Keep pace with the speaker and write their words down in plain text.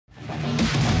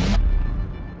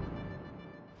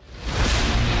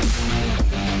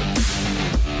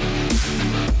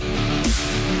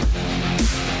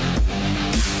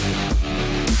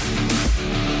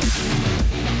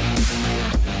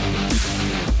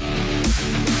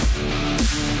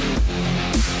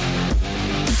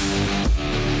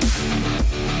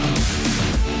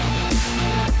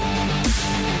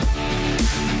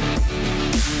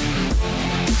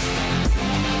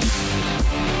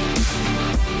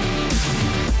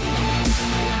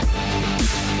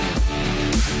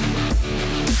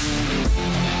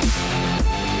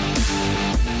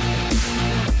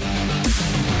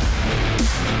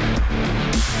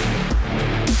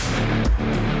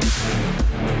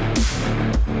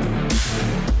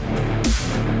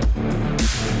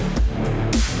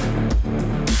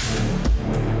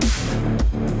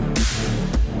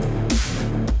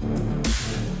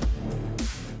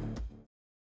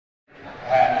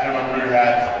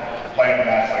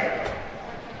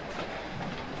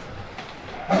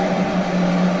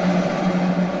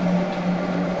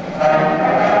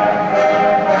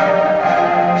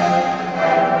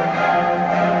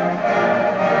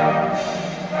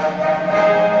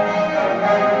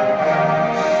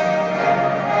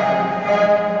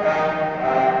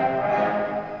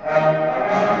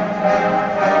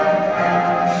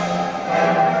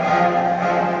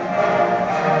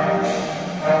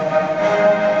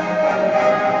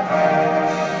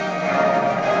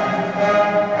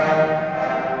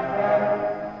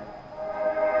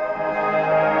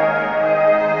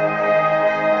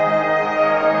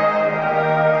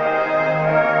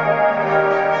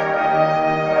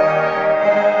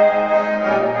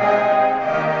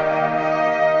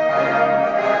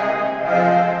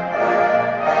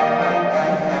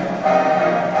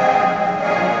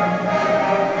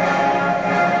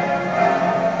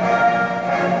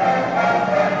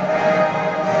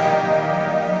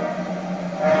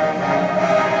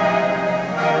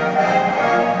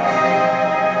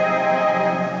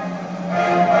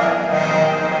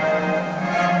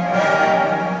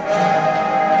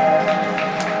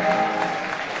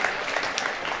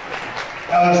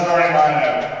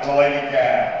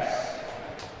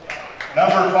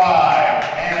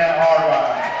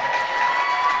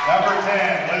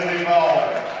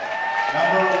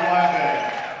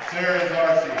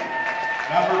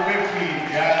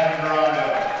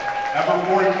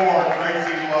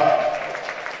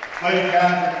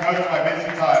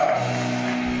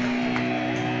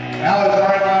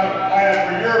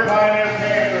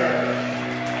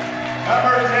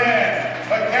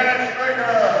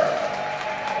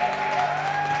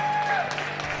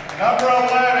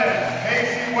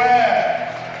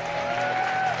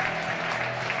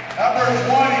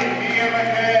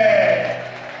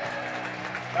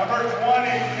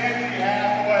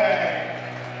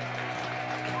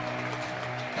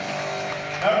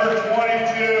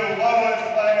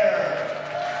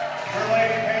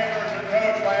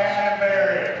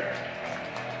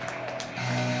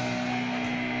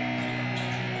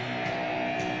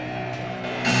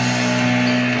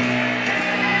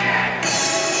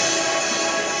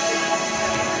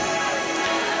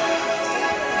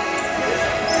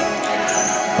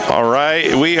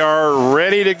We are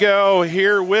ready to go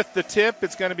here with the tip.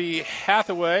 It's going to be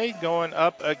Hathaway going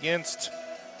up against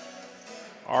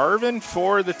Arvin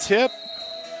for the tip.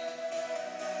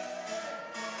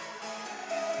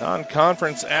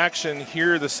 Non-conference action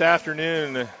here this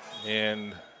afternoon,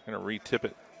 and I'm going to re-tip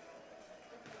it.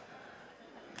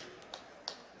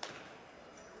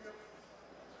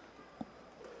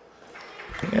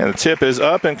 And the tip is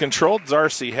up and controlled.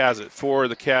 Varsity has it for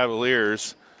the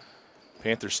Cavaliers.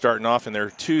 Panthers starting off in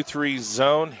their 2-3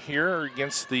 zone here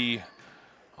against the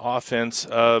offense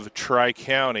of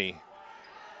Tri-County.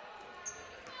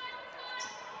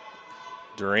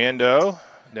 Durando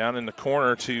down in the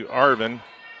corner to Arvin.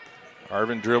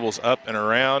 Arvin dribbles up and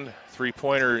around.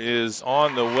 Three-pointer is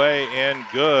on the way and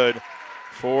good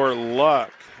for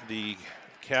Luck. The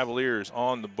Cavaliers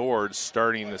on the board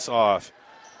starting this off.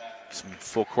 Some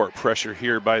full court pressure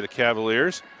here by the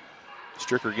Cavaliers.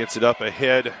 Stricker gets it up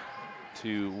ahead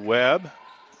to Webb.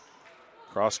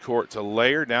 Cross court to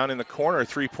Layer down in the corner.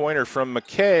 Three-pointer from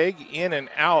McCaig. In and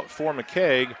out for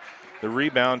McCaig. The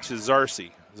rebound to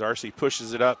Zarsey. Zarsey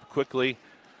pushes it up quickly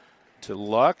to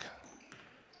Luck.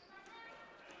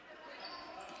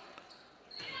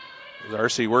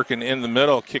 Zarsey working in the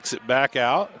middle. Kicks it back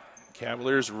out.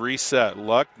 Cavaliers reset.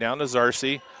 Luck down to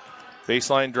Zarsey.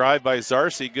 Baseline drive by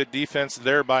Zarsey. Good defense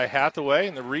there by Hathaway.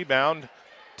 And the rebound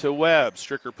to Webb.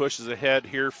 Stricker pushes ahead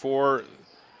here for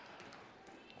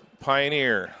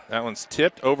Pioneer. That one's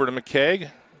tipped over to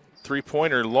McCaig.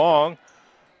 Three-pointer long.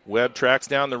 Webb tracks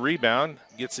down the rebound.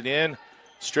 Gets it in.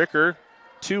 Stricker,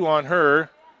 two on her.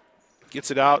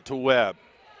 Gets it out to Webb.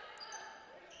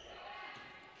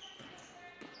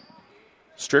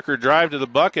 Stricker drive to the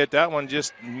bucket. That one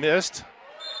just missed.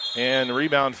 And the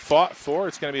rebound fought for.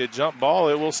 It's going to be a jump ball.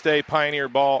 It will stay Pioneer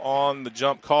ball on the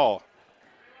jump call.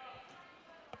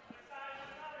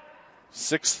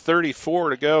 6:34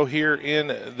 to go here in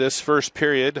this first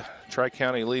period.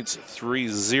 Tri-County leads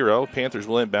 3-0. Panthers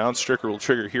will inbound. Stricker will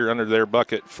trigger here under their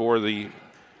bucket for the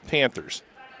Panthers.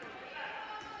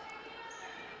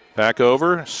 Back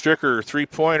over. Stricker,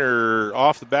 three-pointer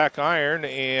off the back iron,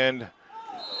 and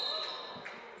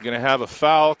going to have a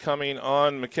foul coming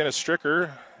on McKenna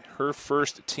Stricker. Her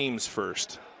first, team's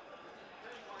first.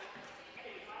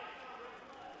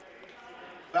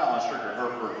 Foul on Stricker,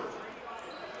 her first.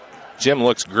 Gym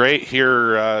looks great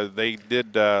here. They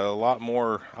did a lot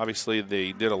more. Obviously,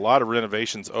 they did a lot of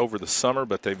renovations over the summer,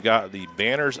 but they've got the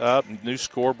banners up, new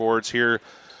scoreboards here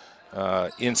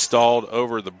installed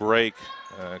over the break,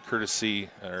 courtesy,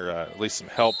 or at least some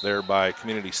help there by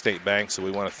Community State Bank. So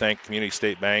we want to thank Community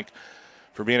State Bank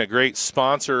for being a great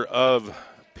sponsor of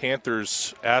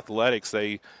Panthers Athletics,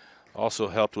 they also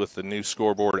helped with the new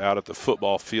scoreboard out at the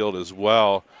football field as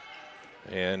well.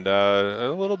 And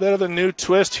a little bit of a new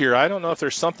twist here. I don't know if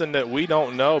there's something that we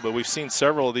don't know, but we've seen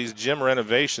several of these gym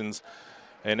renovations.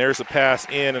 And there's a pass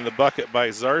in the bucket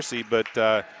by Varsity, but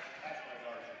a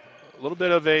little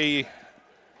bit of a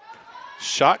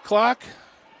shot clock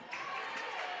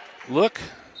look.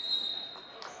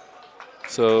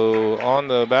 So on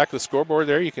the back of the scoreboard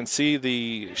there, you can see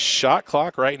the shot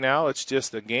clock. Right now it's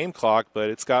just a game clock,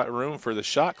 but it's got room for the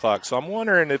shot clock. So I'm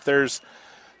wondering if there's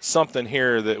something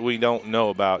here that we don't know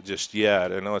about just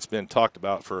yet. I know it's been talked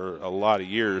about for a lot of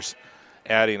years,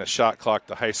 adding a shot clock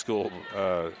to high school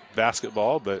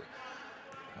basketball, but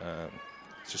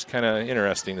it's just kind of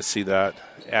interesting to see that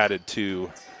added to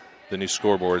the new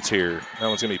scoreboards here. That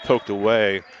one's going to be poked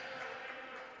away.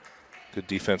 Good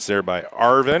defense there by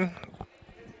Arvin.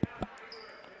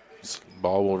 This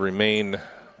ball will remain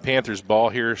Panthers ball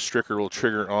here. Stricker will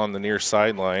trigger on the near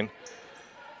sideline.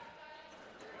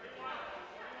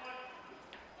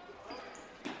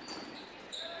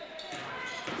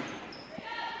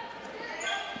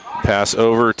 Pass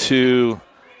over to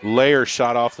Layer,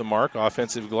 shot off the mark.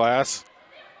 Offensive glass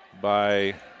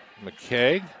by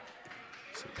McKeag.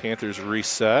 So Panthers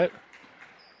reset.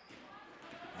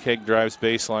 McKeag drives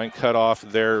baseline, cut off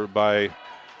there by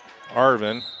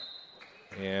Arvin.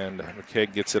 And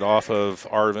McKeag gets it off of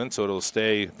Arvin, so it'll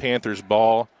stay Panthers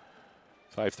ball.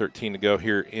 5:13 to go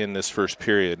here in this first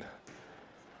period.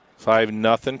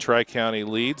 5-0, Tri-County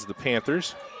leads the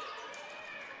Panthers.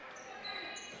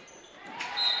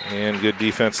 And good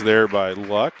defense there by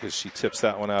Luck as she tips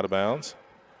that one out of bounds.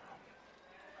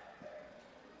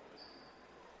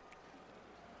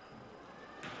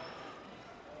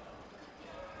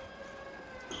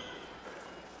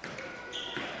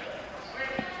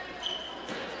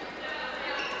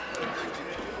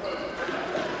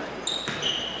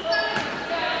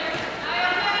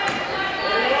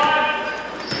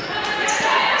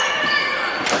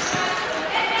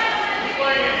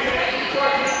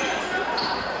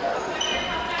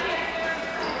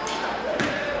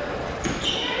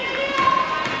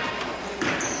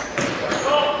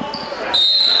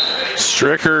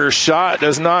 Stricker shot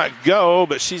does not go,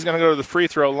 but she's going to go to the free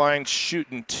throw line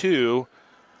shooting 2.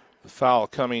 The foul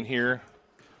coming here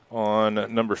on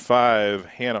number 5,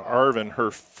 Hannah Arvin, her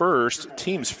first,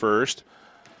 team's first,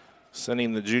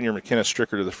 sending the junior McKenna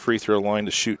Stricker to the free throw line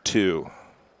to shoot 2.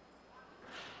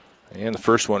 And the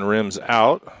first one rims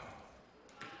out.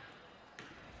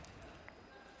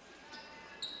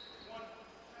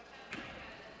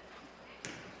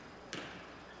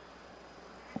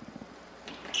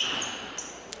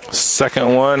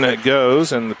 Second one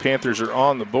goes, and the Panthers are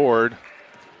on the board.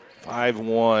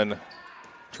 5-1.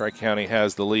 Tri-County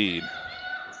has the lead.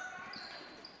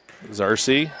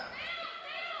 Zarcy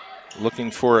looking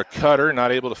for a cutter,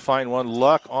 not able to find one.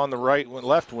 Luck on the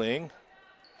left wing.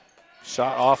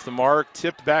 Shot off the mark,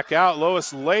 tipped back out.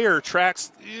 Lois Layer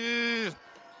tracks.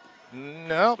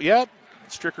 No, yep.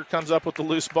 Stricker comes up with the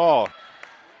loose ball.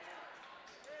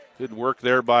 Good work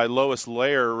there by Lois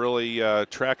Layer, really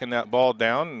tracking that ball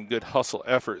down, and good hustle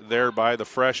effort there by the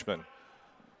freshman.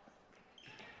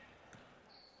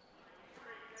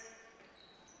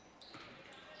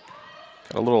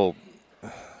 Got a little,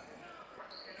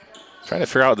 trying to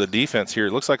figure out the defense here.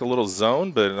 It looks like a little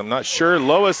zone, but I'm not sure.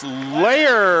 Lois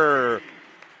Layer,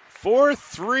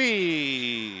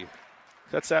 4-3.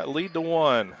 Cuts that lead to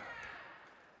 1.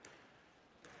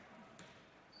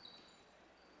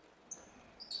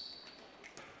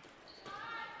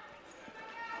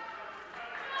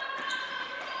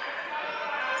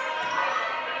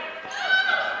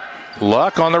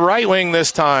 Luck on the right wing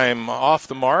this time, off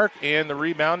the mark, and the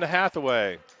rebound to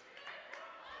Hathaway.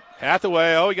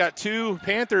 Hathaway, we got 2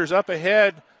 Panthers up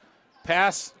ahead.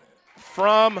 Pass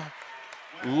from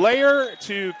Layer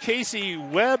to Casey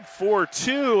Webb for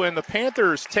 2, and the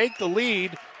Panthers take the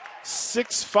lead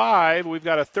 6-5. We've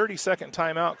got a 30-second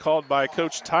timeout called by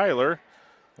Coach Tyler.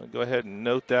 I'll go ahead and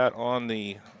note that on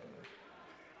the,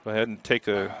 go ahead and take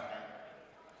a,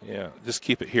 just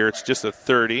keep it here. It's just a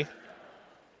 30.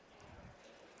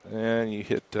 And you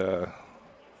hit,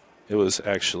 it was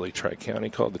actually Tri-County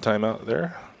called the timeout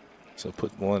there. So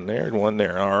put one there and one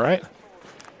there. All right.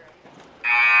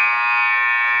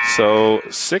 So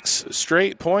 6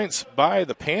 straight points by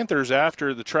the Panthers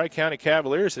after the Tri-County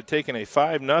Cavaliers had taken a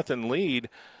 5-0 lead,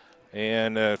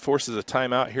 and forces a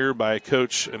timeout here by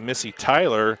Coach Missy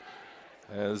Tyler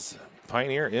as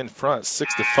Pioneer in front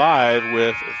 6-5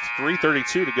 with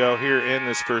 3:32 to go here in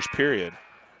this first period.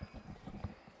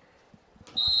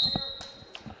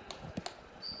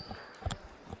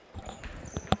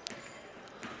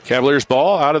 Cavaliers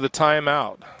ball out of the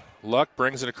timeout. Luck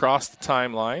brings it across the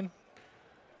timeline.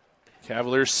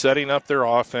 Cavaliers setting up their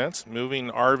offense, moving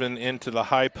Arvin into the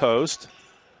high post.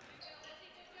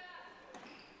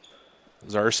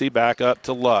 Varsity back up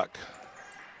to Luck.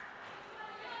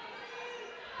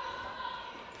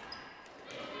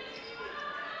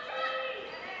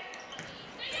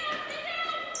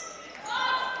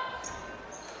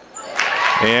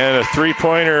 And a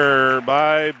three-pointer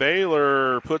by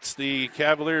Baylor puts the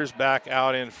Cavaliers back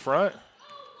out in front.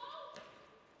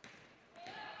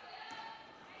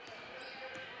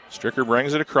 Stricker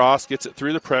brings it across, gets it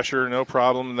through the pressure, no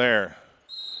problem there.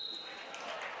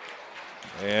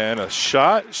 And a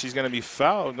shot, she's going to be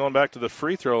fouled going back to the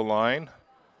free throw line.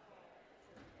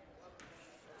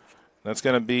 That's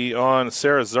going to be on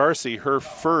Sarah Zarcy, her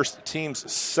first,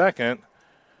 team's second.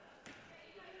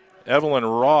 Evelyn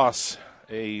Ross,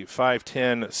 a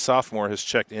 5'10 sophomore, has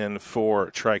checked in for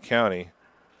Tri-County.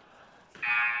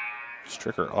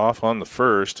 Stricker off on the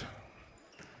first.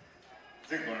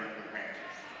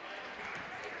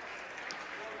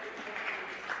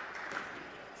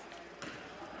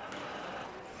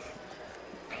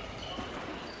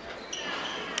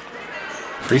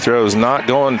 Free throws not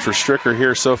going for Stricker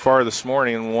here so far this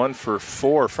morning. 1 for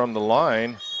 4 from the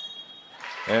line.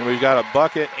 And we've got a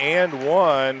bucket and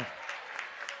one.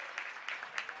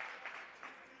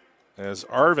 As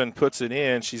Arvin puts it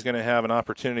in, she's going to have an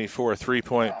opportunity for a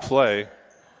three-point play.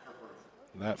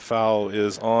 That foul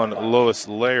is on Lois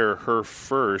Lair, her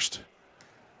first.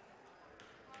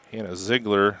 Hannah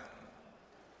Ziegler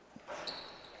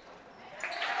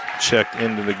checked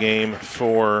into the game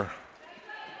for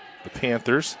the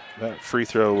Panthers. That free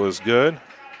throw was good.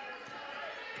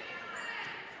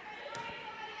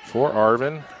 For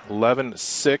Arvin,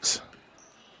 11-6.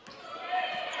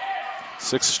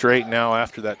 6 straight now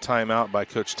after that timeout by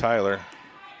Coach Tyler.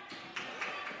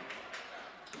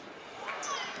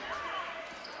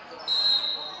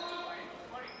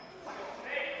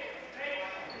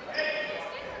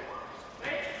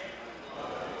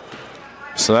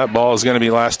 So that ball is going to be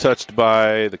last touched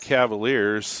by the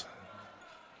Cavaliers.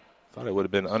 Thought it would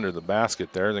have been under the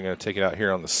basket there. They're going to take it out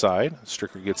here on the side.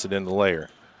 Stricker gets it in the layer.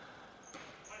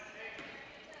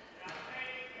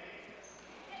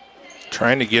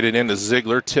 Trying to get it into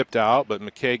Ziegler, tipped out, but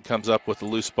McCaig comes up with the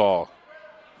loose ball.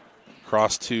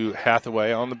 Cross to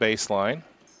Hathaway on the baseline.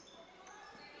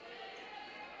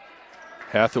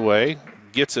 Hathaway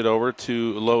gets it over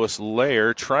to Lois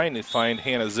Lair, trying to find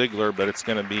Hannah Ziegler, but it's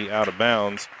going to be out of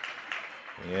bounds.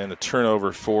 And a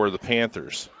turnover for the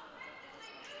Panthers.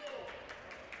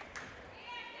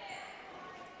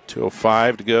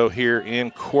 2:05 to go here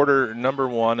in quarter number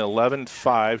 1,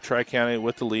 11-5. Tri-County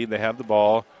with the lead. They have the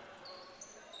ball.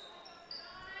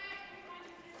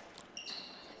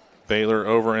 Baylor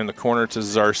over in the corner to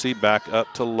Zarcy, back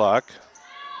up to Luck.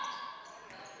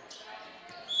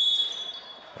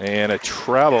 And a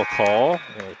travel call,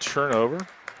 and a turnover.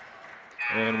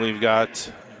 And we've got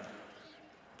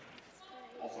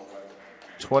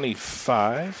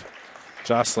 25.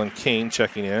 Jocelyn Kane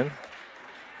checking in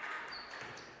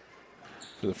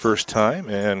for the first time.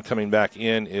 And coming back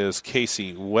in is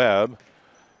Casey Webb,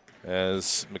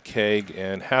 as McCaig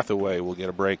and Hathaway will get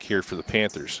a break here for the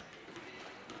Panthers.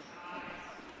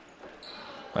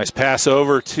 Nice pass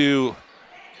over to,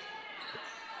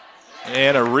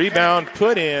 and a rebound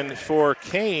put in for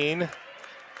Kane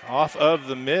off of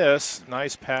the miss.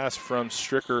 Nice pass from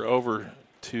Stricker over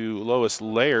to Lois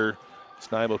Lair.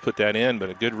 It's not able to put that in, but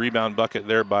a good rebound bucket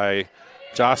there by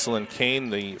Jocelyn Kane,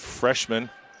 the freshman.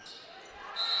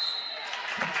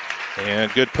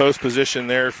 And good post position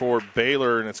there for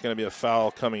Baylor, and it's going to be a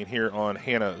foul coming here on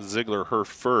Hannah Ziegler, her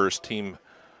first, team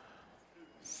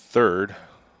third.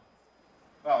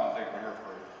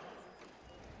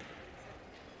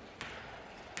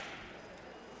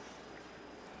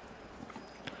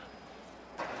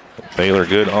 Baylor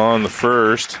good on the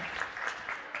first.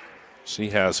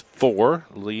 She has 4.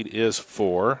 Lead is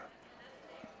 4.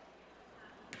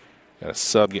 Got a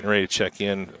sub getting ready to check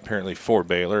in, apparently for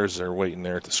Baylor, as they're waiting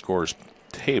there at the scorer's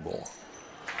table.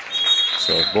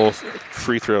 So both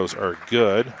free throws are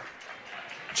good.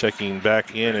 Checking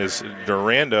back in is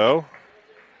Durando.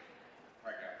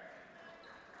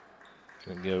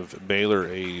 Going to give Baylor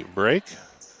a break.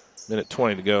 Minute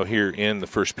 20 to go here in the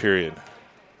first period.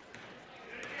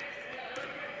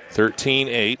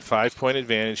 13-8, 5-point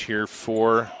advantage here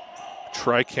for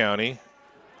Tri-County.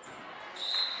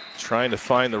 Trying to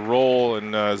find the roll,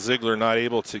 and Ziegler not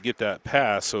able to get that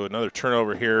pass. So another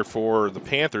turnover here for the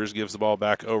Panthers, gives the ball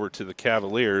back over to the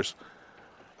Cavaliers.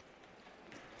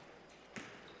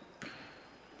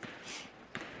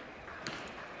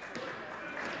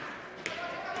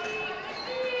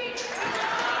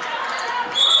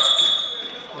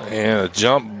 And a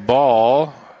jump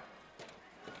ball.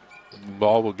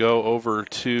 Ball will go over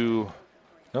to,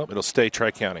 nope, it'll stay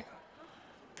Tri-County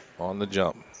on the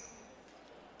jump.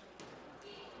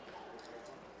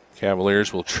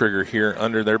 Cavaliers will trigger here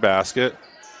under their basket.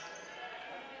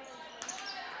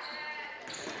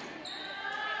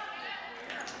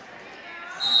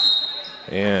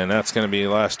 And that's going to be the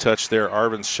last touch there.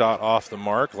 Arvin's shot off the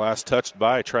mark. Last touched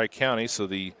by Tri-County, so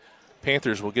the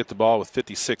Panthers will get the ball with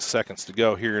 56 seconds to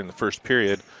go here in the first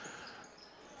period.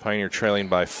 Pioneer trailing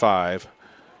by 5.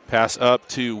 Pass up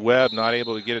to Webb, not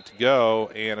able to get it to go,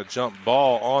 and a jump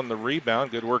ball on the rebound.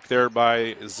 Good work there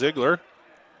by Ziegler.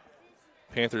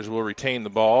 Panthers will retain the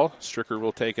ball. Stricker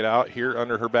will take it out here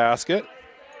under her basket.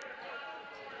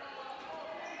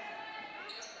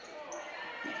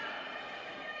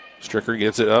 Stricker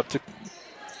gets it up to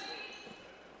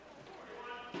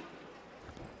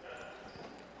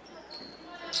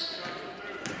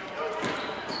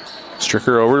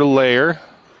Stricker over to Layer.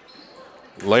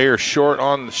 Layer short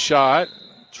on the shot.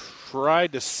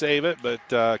 Tried to save it, but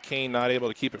Kane not able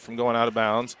to keep it from going out of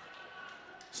bounds.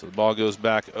 So the ball goes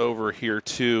back over here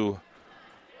to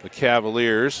the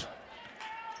Cavaliers.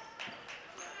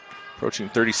 Approaching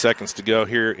 30 seconds to go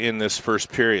here in this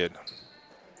first period.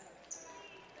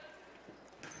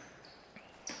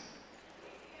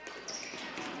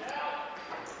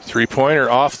 Three-pointer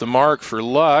off the mark for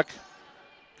Luck.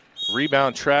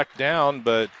 Rebound tracked down,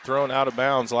 but thrown out of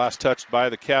bounds. Last touched by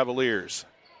the Cavaliers.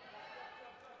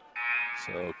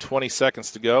 So 20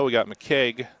 seconds to go. We got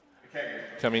McKaig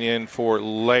coming in for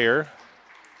Layer.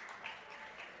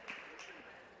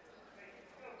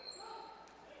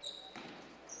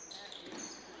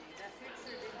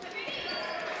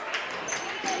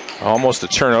 Almost a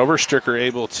turnover. Stricker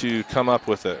able to come up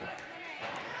with it.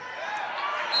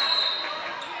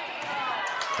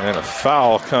 And a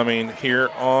foul coming here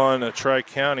on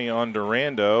Tri-County on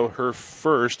Durando. Her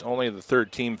first, only the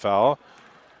third team foul.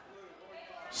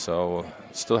 So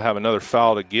still have another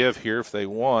foul to give here if they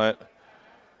want.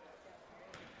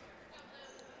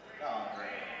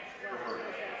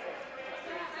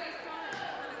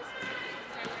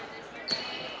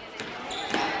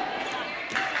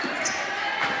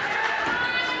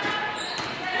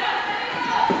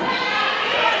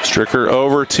 Stricker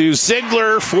over to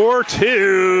Ziegler for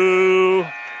 2.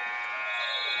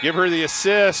 Give her the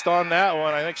assist on that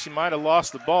one. I think she might have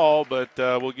lost the ball, but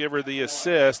we'll give her the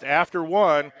assist. After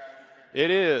 1,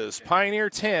 it is Pioneer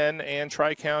 10 and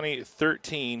Tri-County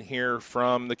 13 here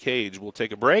from the cage. We'll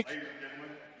take a break.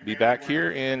 Be back here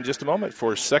in just a moment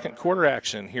for second quarter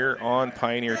action here on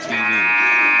Pioneer TV.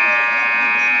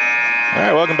 All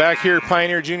right, welcome back here at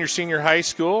Pioneer Junior Senior High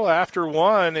School. After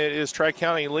 1, it is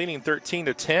Tri-County leading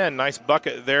 13-10. Nice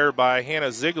bucket there by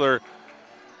Hannah Ziegler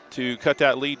to cut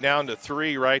that lead down to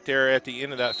 3 right there at the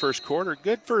end of that first quarter.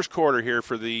 Good first quarter here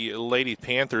for the Lady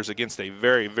Panthers against a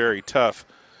very, very tough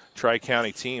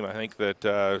Tri-County team. I think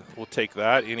that we'll take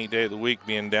that any day of the week,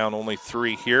 being down only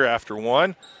 3 here after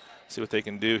 1. See what they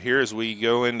can do here as we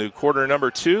go into quarter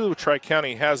number 2.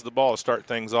 Tri-County has the ball to start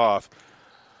things off.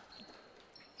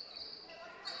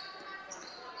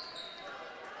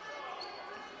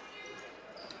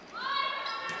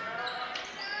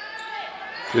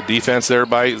 Good defense there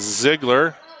by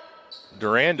Ziegler.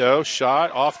 Durando,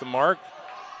 shot off the mark.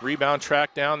 Rebound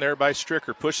tracked down there by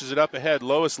Stricker. Pushes it up ahead.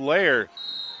 Lois Layer.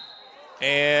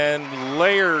 And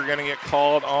Layer going to get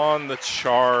called on the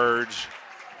charge.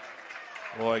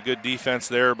 Well, a good defense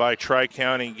there by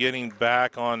Tri-County getting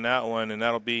back on that one. And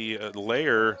that'll be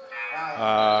Layer,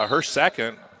 her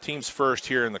second, team's first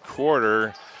here in the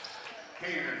quarter.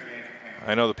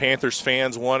 I know the Panthers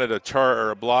fans wanted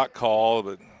a block call,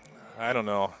 but I don't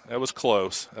know. That was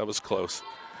close.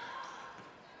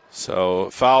 So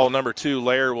foul number 2,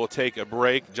 Layer will take a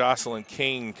break. Jocelyn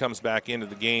King comes back into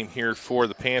the game here for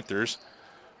the Panthers.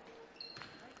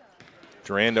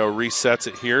 Durando resets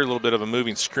it here. A little bit of a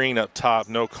moving screen up top.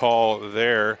 No call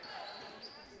there.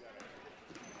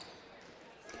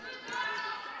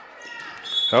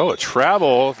 Oh, a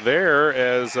travel there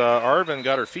as Arvin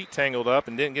got her feet tangled up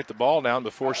and didn't get the ball down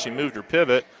before she moved her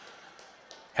pivot.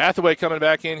 Hathaway coming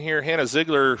back in here. Hannah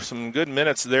Ziegler, some good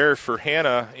minutes there for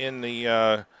Hannah in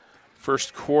the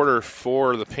first quarter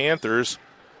for the Panthers.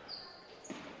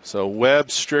 So Webb,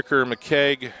 Stricker,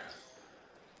 McKaig,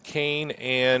 Kane,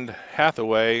 and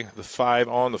Hathaway, the 5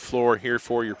 on the floor here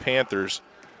for your Panthers.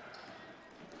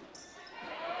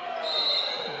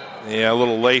 Yeah, a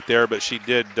little late there, but she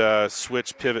did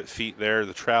switch pivot feet there.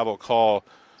 The travel call.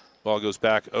 Ball goes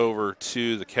back over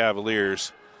to the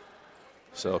Cavaliers.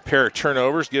 So a pair of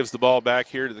turnovers gives the ball back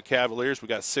here to the Cavaliers. We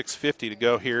got 6:50 to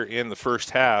go here in the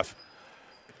first half.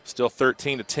 Still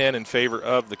 13-10 in favor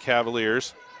of the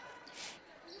Cavaliers.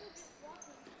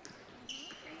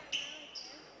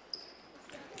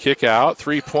 Kick out.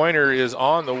 Three-pointer is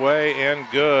on the way and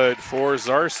good for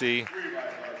Varsity.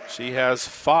 She has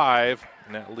 5,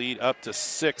 and that lead up to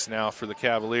 6 now for the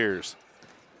Cavaliers.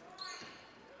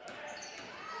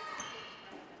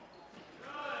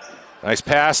 Nice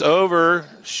pass over,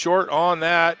 short on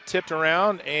that, tipped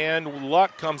around, and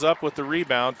Luck comes up with the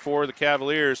rebound for the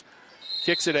Cavaliers.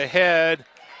 Kicks it ahead,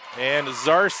 and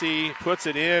Varsity puts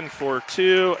it in for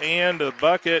 2, and the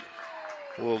bucket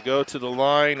will go to the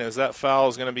line as that foul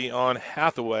is going to be on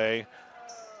Hathaway.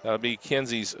 That'll be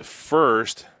Kenzie's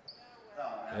first,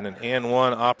 and an and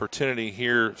one opportunity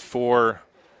here for,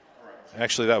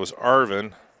 actually that was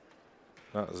Arvin,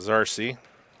 not Varsity.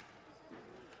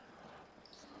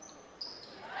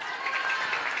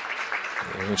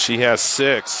 And she has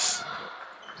 6.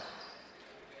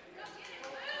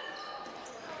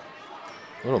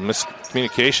 A little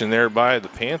miscommunication there by the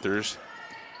Panthers.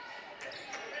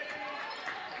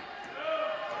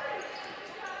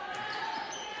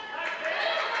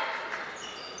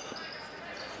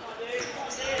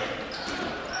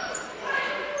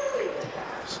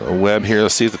 So Webb here,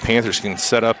 let's see if the Panthers can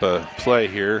set up a play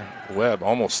here. Webb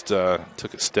almost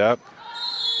took a step.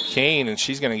 Kane, and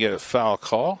she's going to get a foul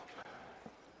call.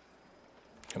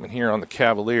 Coming here on the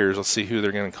Cavaliers, let's see who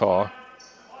they're going to call.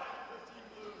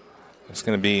 It's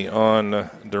going to be on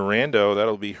Durando.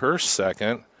 That'll be her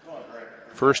second.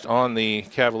 First on the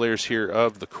Cavaliers here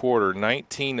of the quarter.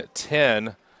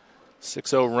 19-10.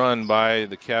 6-0 run by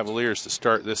the Cavaliers to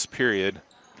start this period.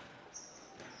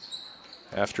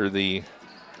 After the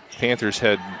Panthers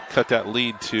had cut that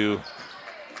lead to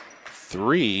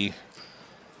 3.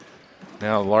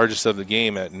 Now the largest of the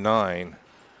game at 9.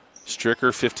 Stricker,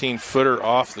 15-footer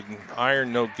off the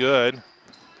iron, no good.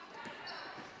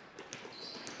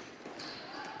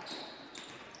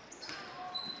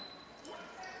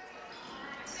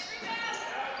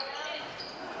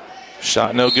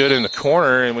 Shot no good in the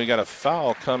corner, and we got a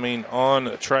foul coming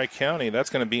on Tri-County.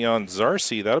 That's going to be on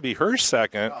Varsity. That'll be her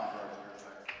second.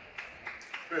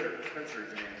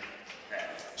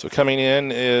 So coming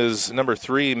in is number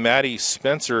 3, Maddie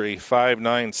Spencer, a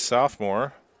 5'9"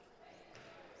 sophomore.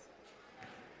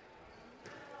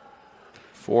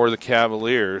 For the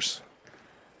Cavaliers.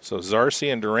 So Varsity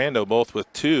and Durando both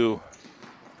with 2.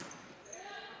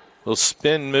 Little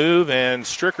spin move, and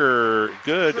Stricker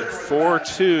good for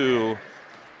 2.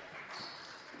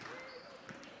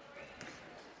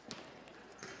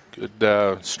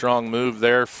 Good strong move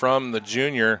there from the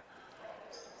junior.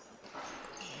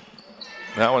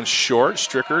 That one's short.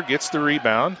 Stricker gets the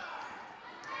rebound.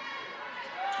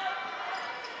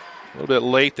 A little bit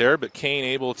late there, but Kane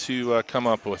able to come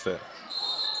up with it.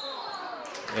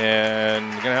 And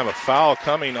we're going to have a foul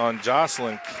coming on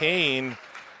Jocelyn Kane.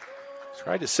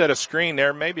 Tried to set a screen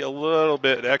there, maybe a little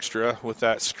bit extra with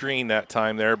that screen that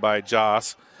time there by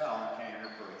Joss.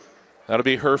 That'll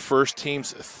be her first,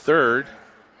 team's third.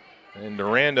 And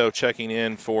Durando checking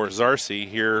in for Varsity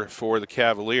here for the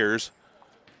Cavaliers.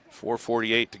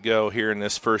 4:48 to go here in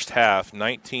this first half.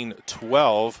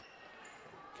 19-12.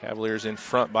 Cavaliers in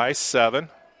front by 7.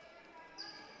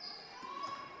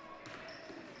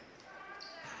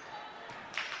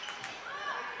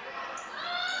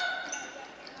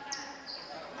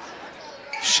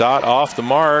 Shot off the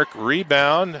mark,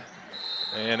 rebound,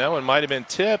 and that one might have been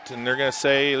tipped, and they're going to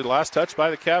say last touch by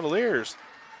the Cavaliers.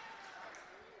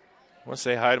 I want to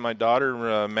say hi to my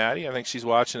daughter, Maddie. I think she's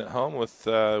watching at home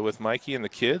with Mikey and the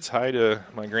kids. Hi to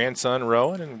my grandson,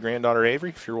 Rowan, and granddaughter,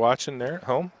 Avery, if you're watching there at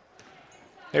home.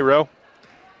 Hey, Ro.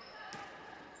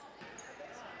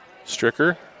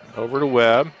 Stricker over to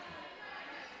Webb.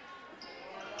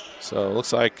 So it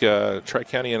looks like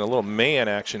Tri-County in a little man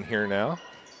action here now.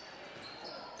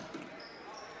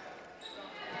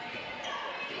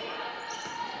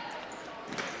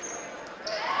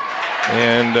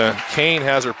 And Kane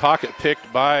has her pocket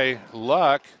picked by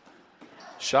Luck.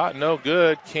 Shot no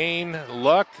good. Kane,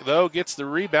 Luck, though, gets the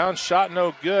rebound. Shot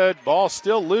no good. Ball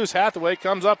still loose. Hathaway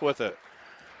comes up with it.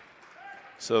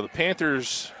 So the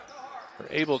Panthers are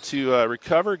able to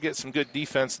recover, get some good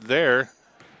defense there.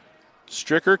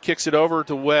 Stricker kicks it over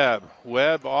to Webb.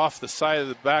 Webb off the side of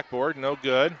the backboard. No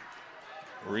good.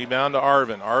 Rebound to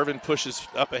Arvin. Arvin pushes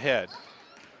up ahead.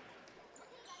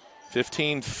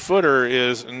 15-footer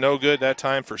is no good that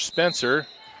time for Spencer.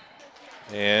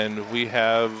 And we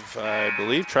have, I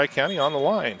believe, Tri-County on the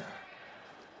line.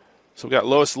 So we got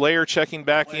Lois Layer checking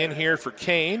back in here for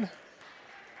Kane.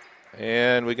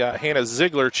 And we got Hannah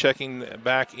Ziegler checking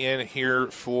back in here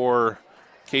for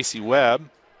Casey Webb.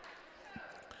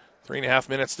 3.5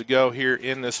 minutes to go here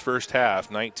in this first half.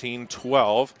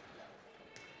 19-12.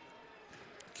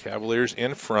 Cavaliers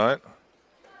in front.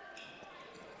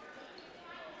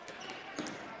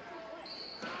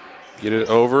 Get it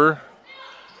over.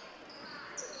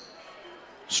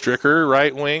 Stricker,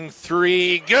 right wing,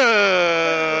 three,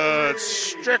 good!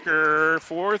 Stricker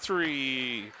for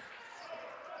three.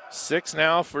 6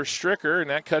 now for Stricker, and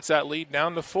that cuts that lead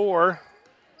down to 4.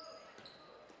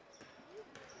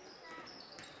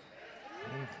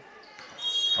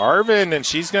 Arvin, and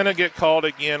she's going to get called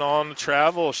again on the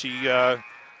travel. She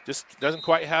just doesn't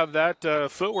quite have that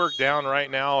footwork down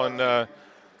right now, and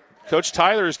Coach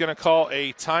Tyler is going to call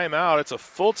a timeout. It's a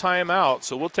full timeout,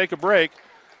 so we'll take a break.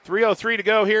 3:03 to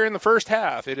go here in the first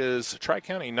half. It is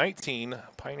Tri-County 19,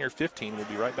 Pioneer 15. We'll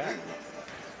be right back.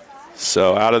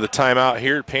 So out of the timeout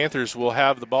here, Panthers will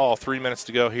have the ball. 3 minutes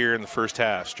to go here in the first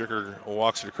half. Stricker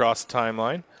walks it across the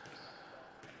timeline.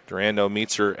 Durando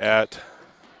meets her at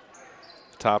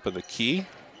the top of the key.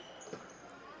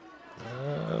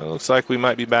 Looks like we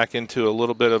might be back into a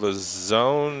little bit of a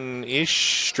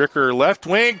zone-ish. Stricker left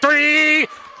wing, three!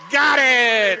 Got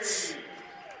it!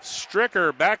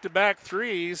 Stricker back-to-back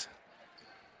threes.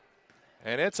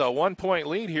 And it's a 1-point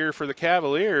lead here for the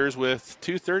Cavaliers with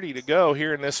 2:30 to go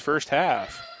here in this first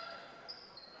half.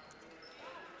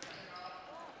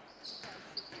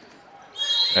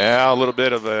 Now a little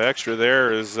bit of an extra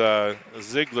there as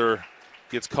Ziegler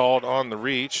gets called on the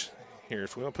reach. Here,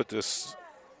 if we want to put this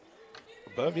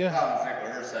above you.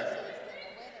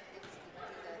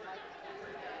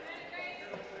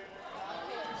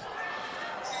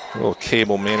 A little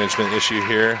cable management issue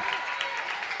here.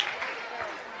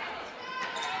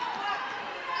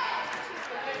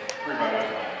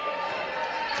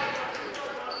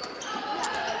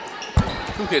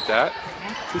 Who hit that?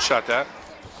 Who shot that?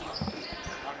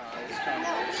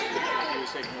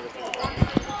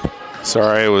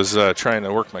 Sorry, I was trying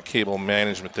to work my cable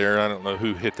management there. I don't know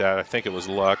who hit that. I think it was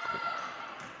Luck.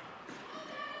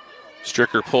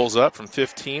 Stricker pulls up from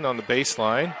 15 on the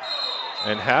baseline.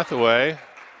 And Hathaway,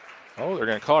 oh, they're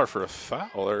going to call her for a foul.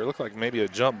 Or it looked like maybe a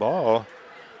jump ball.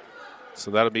 So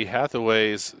that'll be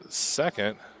Hathaway's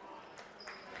second.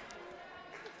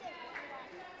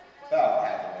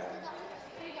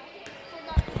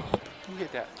 Who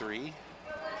hit that three?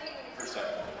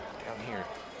 Down here.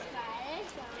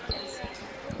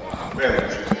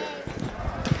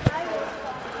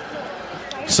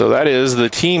 So that is the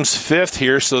team's fifth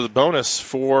here. So the bonus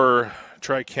for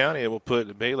Tri-County will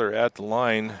put Baylor at the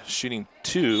line, shooting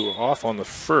 2 off on the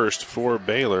first for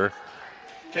Baylor.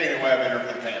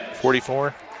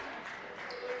 44.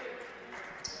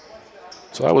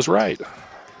 So I was right.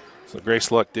 So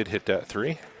Grace Luck did hit that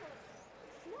three.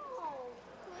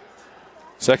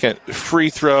 Second free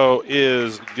throw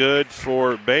is good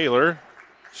for Baylor.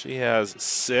 She has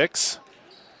 6.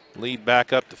 Lead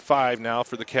back up to 5 now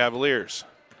for the Cavaliers.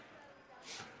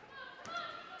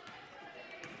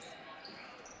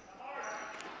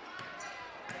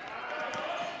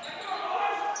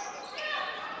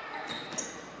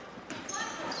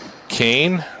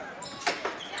 Kane.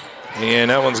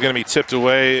 And that one's going to be tipped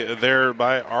away there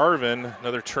by Arvin.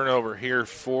 Another turnover here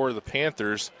for the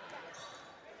Panthers.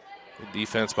 Good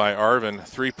defense by Arvin.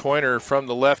 Three-pointer from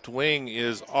the left wing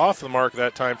is off the mark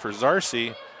that time for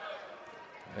Zarcy.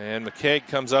 And McKay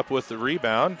comes up with the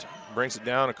rebound, brings it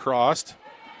down across.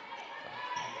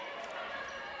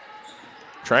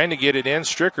 Trying to get it in,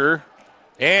 Stricker.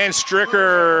 And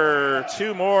Stricker,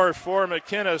 2 more for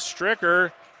McKenna.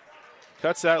 Stricker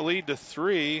cuts that lead to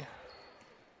 3.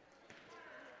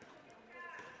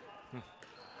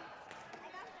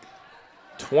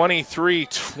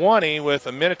 (23-20) with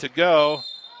a minute to go.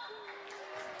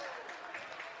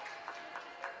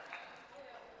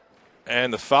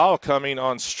 And the foul coming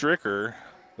on Stricker.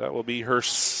 That will be her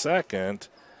second.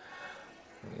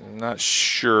 Not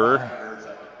sure.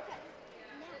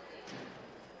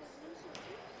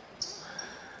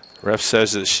 Ref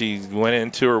says that she went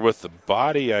into her with the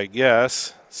body, I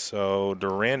guess. So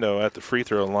Durando at the free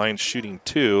throw line shooting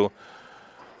 2.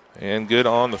 And good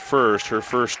on the first. Her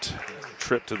first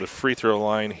trip to the free throw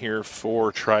line here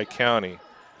for Tri-County.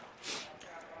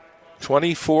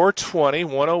 24-20,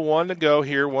 1:01 to go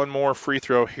here. One more free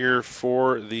throw here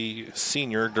for the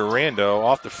senior Durando.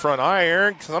 Off the front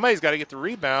iron. Somebody's got to get the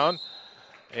rebound.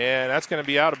 And that's going to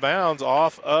be out of bounds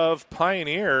off of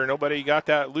Pioneer. Nobody got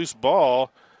that loose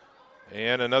ball.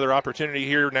 And another opportunity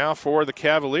here now for the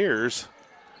Cavaliers.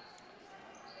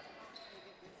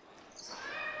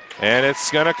 And it's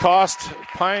going to cost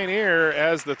Pioneer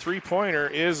as the three-pointer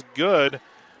is good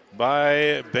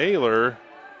by Baylor.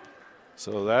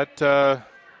 So that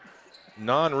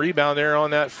non-rebound there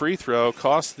on that free throw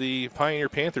cost the Pioneer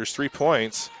Panthers 3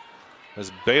 points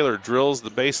as Baylor drills the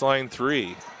baseline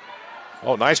three.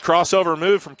 Oh, nice crossover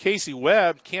move from Casey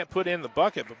Webb. Can't put in the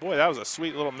bucket, but boy, that was a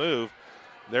sweet little move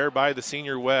there by the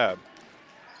senior Webb.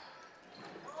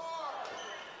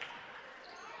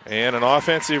 And an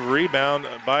offensive rebound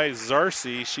by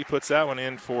Varsity. She puts that one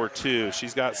in for 2.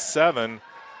 She's got 7.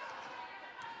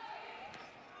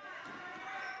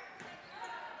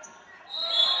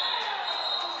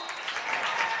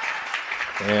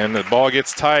 And the ball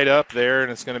gets tied up there,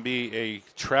 and it's going to be a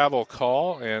travel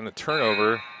call and a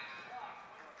turnover.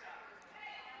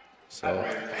 So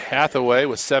Hathaway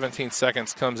with 17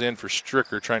 seconds comes in for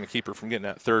Stricker, trying to keep her from getting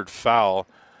that third foul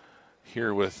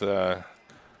here with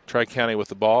Tri-County with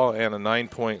the ball and a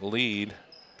 9-point lead.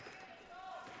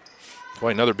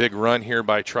 Boy, another big run here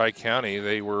by Tri-County.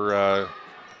 They were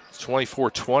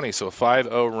 24-20, so a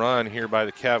 5-0 run here by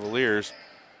the Cavaliers.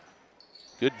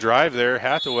 Good drive there,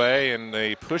 Hathaway, and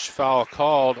a push foul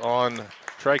called on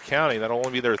Tri-County. That'll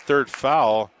only be their third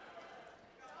foul.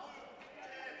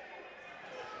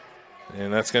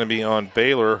 And that's going to be on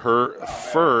Baylor, her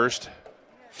first.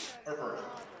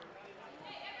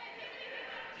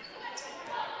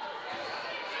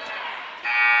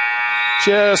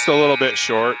 Just a little bit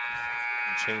short.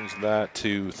 Change that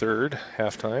to third,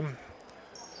 halftime.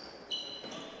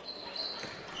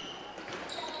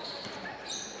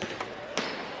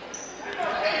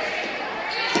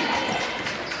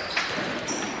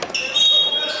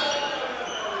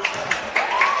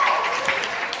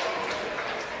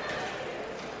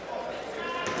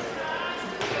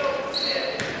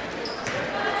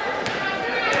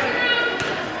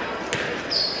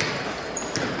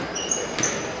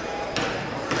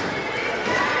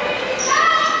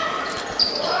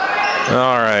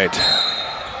 All right.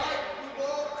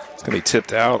 It's going to be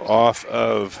tipped out off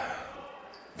of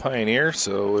Pioneer,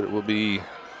 so it will be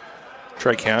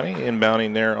Tri-County.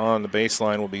 Inbounding there on the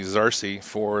baseline will be Varsity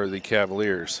for the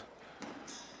Cavaliers.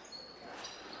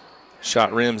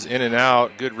 Shot rims in and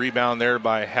out. Good rebound there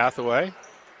by Hathaway.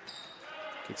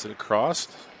 Gets it across.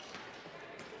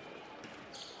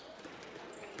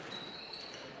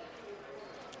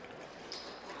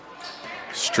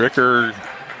 Stricker.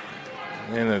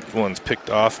 And that one's picked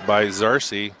off by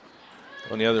Varsity.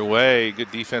 On the other way,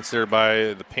 good defense there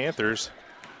by the Panthers.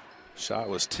 Shot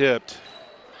was tipped.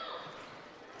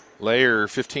 Layer,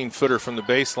 15-footer from the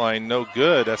baseline, no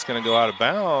good. That's going to go out of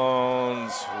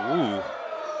bounds. Ooh.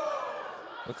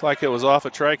 Looked like it was off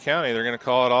of Tri-County. They're going to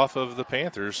call it off of the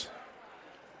Panthers.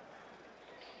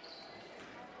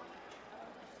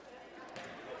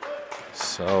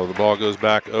 So the ball goes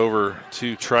back over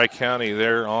to Tri-County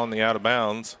there on the out of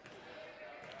bounds.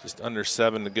 Just under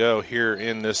 7 to go here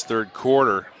in this third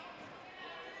quarter.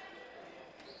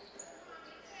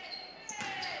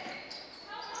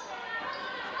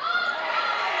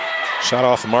 Shot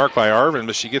off the mark by Arvin,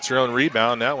 but she gets her own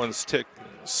rebound. That one's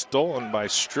stolen by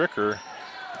Stricker.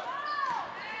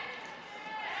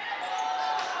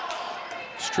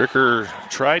 Stricker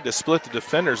tried to split the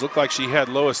defenders. Looked like she had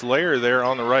Lois Layer there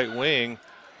on the right wing.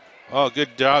 Oh,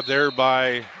 good job there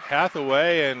by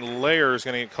Hathaway, and Layer is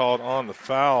going to get called on the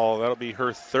foul. That'll be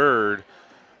her third,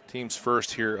 team's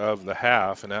first here of the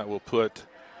half, and that will put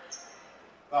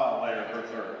Layer, her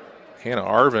third. Hannah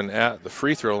Arvin at the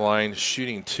free throw line,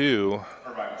 shooting 2.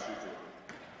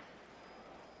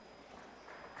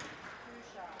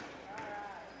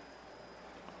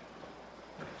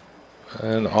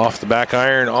 And off the back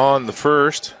iron on the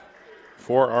first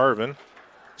for Arvin.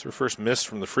 It's her first miss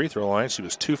from the free throw line. She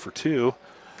was 2 for 2.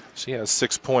 She has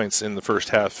 6 points in the first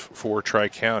half for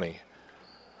Tri-County.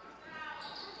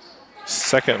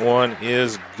 Second one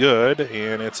is good,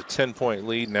 and it's a 10-point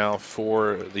lead now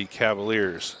for the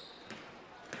Cavaliers.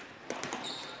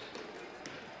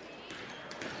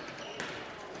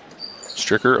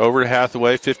 Stricker over to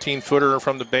Hathaway, 15-footer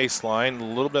from the baseline, a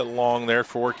little bit long there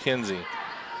for Kinsey.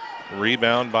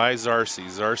 Rebound by Varsity.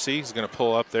 Varsity is going to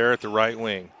pull up there at the right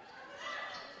wing.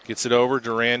 Gets it over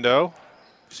Durando.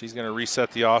 She's going to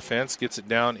reset the offense, gets it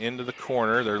down into the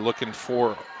corner. They're looking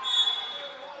for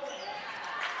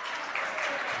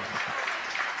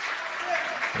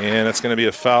and it's going to be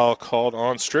a foul called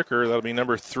on Stricker. That'll be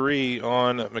number 3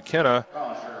 on McKenna,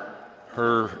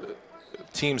 her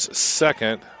team's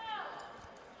second.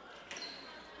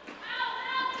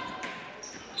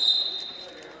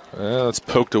 Well, it's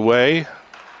poked away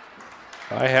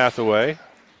by Hathaway.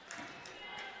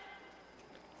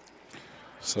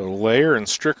 So Layer and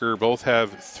Stricker both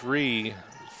have 3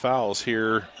 fouls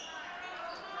here.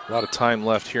 A lot of time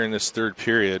left here in this third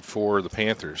period for the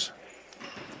Panthers.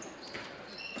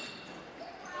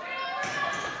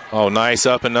 Oh, nice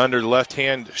up and under.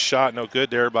 Left-hand shot, no good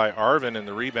there by Arvin, and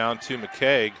the rebound to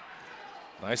McKeag.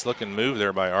 Nice looking move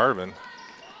there by Arvin.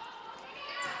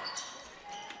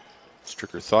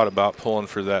 Stricker thought about pulling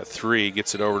for that three.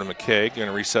 Gets it over to McKeag. Going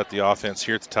to reset the offense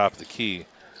here at the top of the key.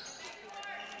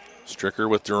 Stricker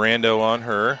with Durando on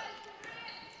her.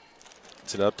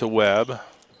 Gets it up to Webb.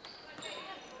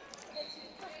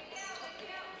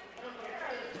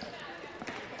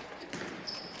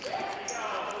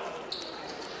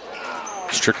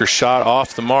 Stricker shot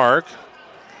off the mark.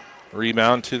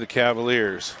 Rebound to the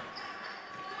Cavaliers.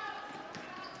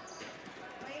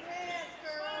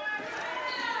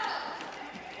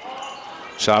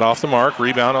 Shot off the mark.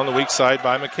 Rebound on the weak side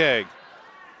by McKeag.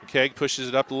 McKeag pushes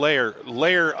it up to Layer.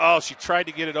 Layer, oh, she tried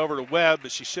to get it over to Webb,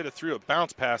 but she should have threw a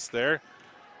bounce pass there.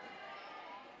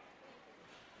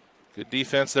 Good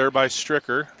defense there by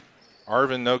Stricker.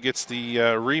 Arvin, though, gets the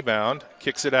rebound.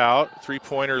 Kicks it out.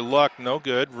 Three-pointer, Luck, no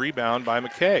good. Rebound by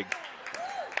McKeag.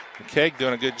 McKeag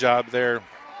doing a good job there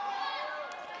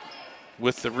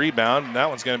with the rebound. And that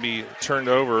one's going to be turned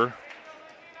over.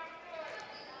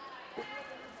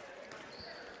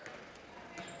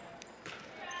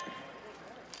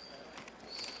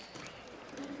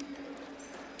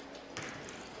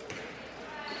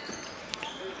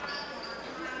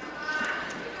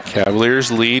 Cavaliers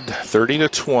lead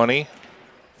 30-20.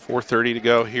 4:30 to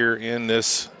go here in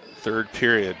this third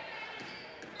period.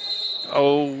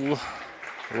 Oh,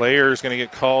 Layer is going to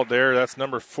get called there. That's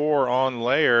number 4 on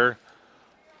Layer.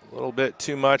 A little bit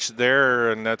too much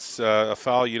there, and that's a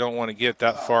foul you don't want to get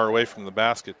that far away from the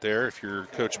basket there if you're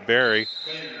Coach Barry.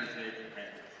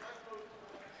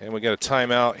 And we got a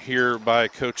timeout here by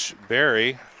Coach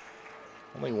Barry.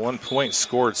 Only 1 point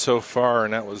scored so far,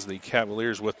 and that was the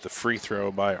Cavaliers with the free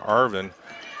throw by Arvin.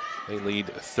 They lead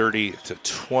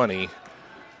 30-20.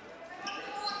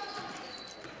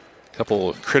 Couple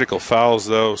of critical fouls,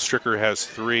 though. Stricker has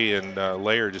 3, and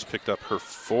Layer just picked up her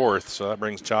 4th, so that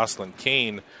brings Jocelyn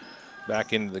Kane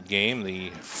back into the game,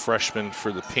 the freshman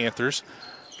for the Panthers.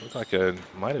 Looked like it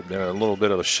might have been a little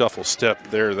bit of a shuffle step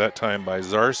there that time by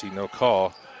Zarsy, no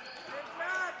call.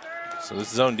 So this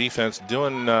zone defense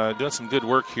doing some good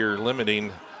work here,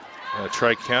 limiting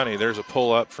Tri-County. There's a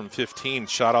pull-up from 15,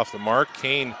 shot off the mark.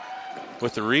 Kane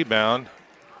with the rebound,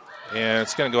 and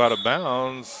it's going to go out of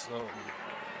bounds.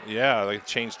 Yeah, they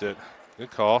changed it. Good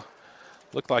call.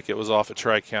 Looked like it was off at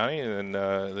Tri-County, and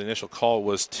the initial call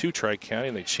was to Tri-County,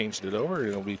 and they changed it over.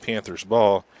 It'll be Panthers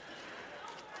ball.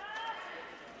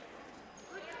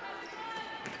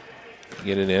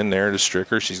 Get it in there to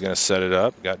Stricker. She's going to set it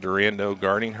up. Got Durando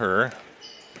guarding her.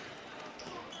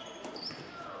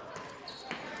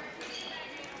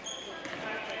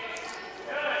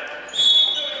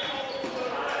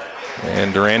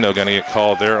 And Durando going to get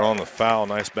called there on the foul.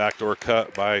 Nice backdoor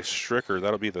cut by Stricker.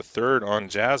 That'll be the 3rd on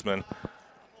Jasmine.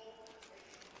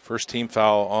 First team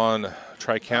foul on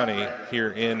Tri-County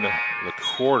here in the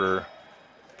quarter.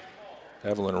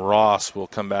 Evelyn Ross will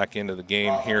come back into the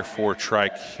game here for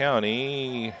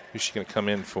Tri-County. Who's she going to come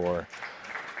in for?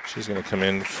 She's going to come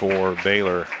in for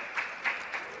Baylor.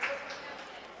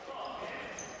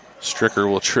 Stricker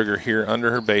will trigger here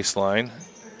under her baseline.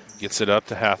 Gets it up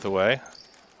to Hathaway.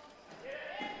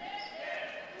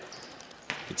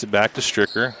 Gets it back to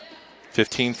Stricker.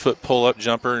 15-foot pull-up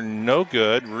jumper, no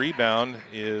good. Rebound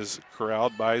is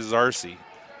corralled by Zarsy.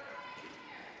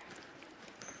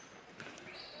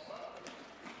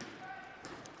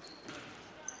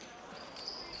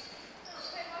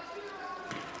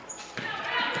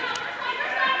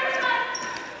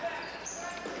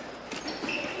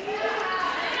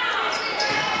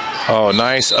 Oh,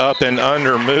 nice up and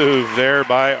under move there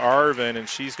by Arvin, and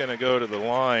she's going to go to the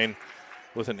line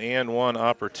with an and one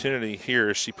opportunity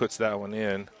here. She puts that one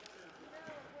in.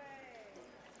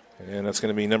 And that's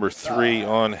going to be number 3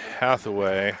 on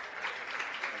Hathaway.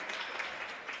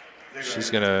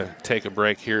 She's going to take a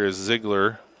break here as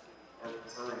Ziegler.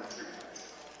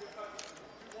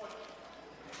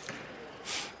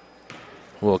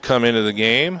 Will come into the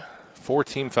game. 4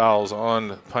 team fouls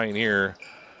on Pioneer.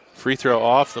 Free throw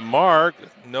off the mark.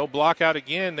 No block out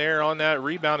again there on that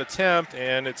rebound attempt,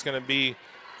 and it's going to be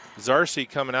Zarsy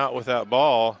coming out with that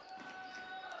ball.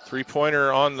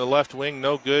 Three-pointer on the left wing,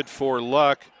 no good for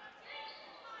Luck.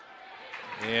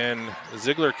 And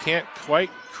Ziegler can't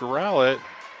quite corral it.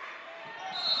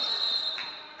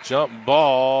 Jump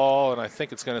ball, and I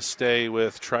think it's going to stay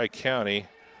with Tri-County.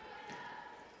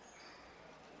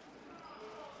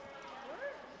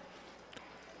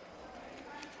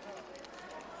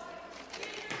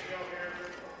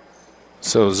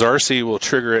 So Zarsy will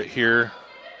trigger it here.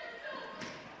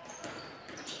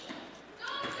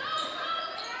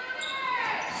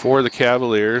 for the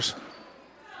Cavaliers.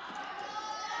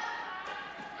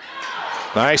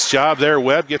 Nice job there.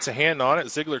 Webb gets a hand on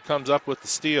it. Ziegler comes up with the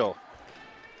steal.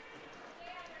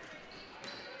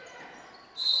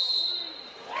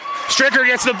 Stricker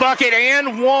gets the bucket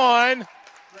and one.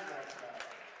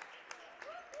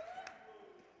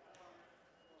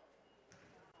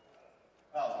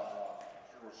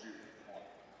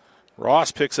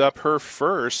 Ross picks up her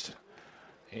first,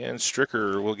 and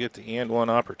Stricker will get the and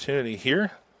one opportunity here.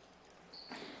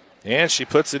 And she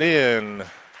puts it in.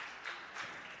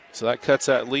 So that cuts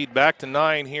that lead back to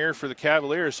 9 here for the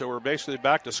Cavaliers. So we're basically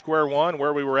back to square one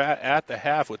where we were at the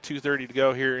half with 2:30 to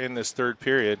go here in this third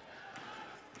period.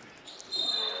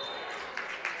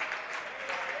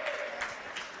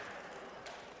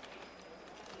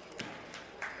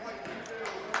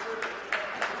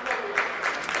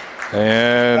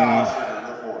 And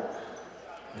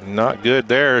not good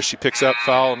there. She picks up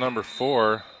foul number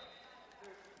 4.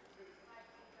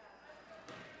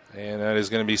 And that is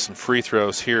going to be some free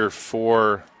throws here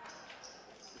for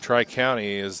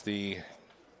Tri-County as the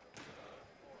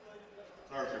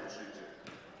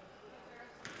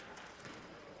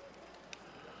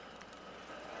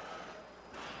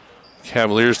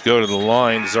Cavaliers go to the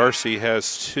line. Varsity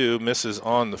has 2, misses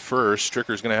on the first.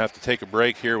 Stricker's going to have to take a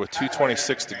break here with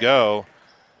 2:26 to go.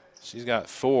 She's got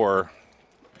 4.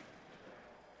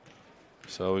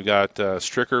 So we've got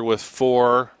Stricker with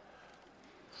 4.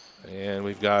 And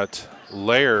we've got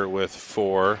Lair with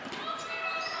 4.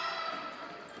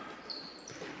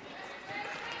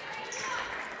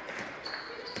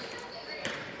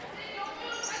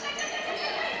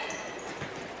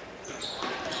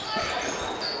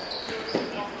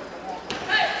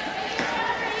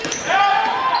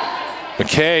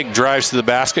 McKeag drives to the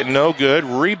basket, no good.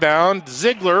 Rebound,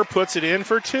 Ziegler puts it in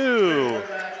for 2.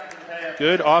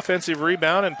 Good offensive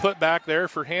rebound and put back there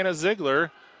for Hannah Ziegler.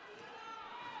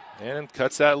 And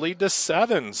cuts that lead to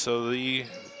 7. So the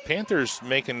Panthers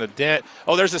making the dent.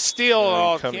 Oh, there's a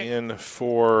steal. Come in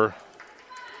for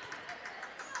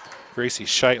Gracie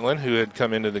Scheitlin, who had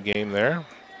come into the game there.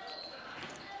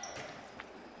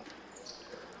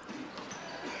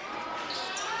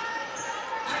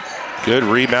 Good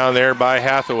rebound there by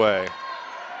Hathaway.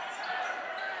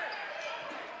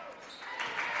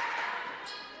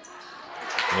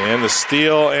 And the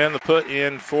steal and the put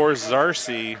in for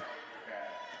Varsity.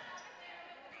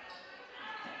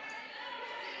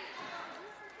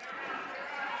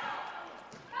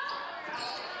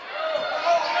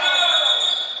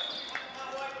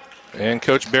 And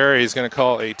Coach Barry is going to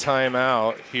call a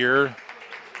timeout here.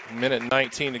 Minute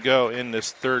 19 to go in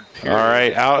this third period. All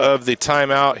right, out of the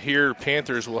timeout here,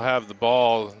 Panthers will have the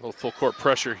ball. A little full court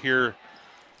pressure here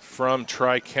from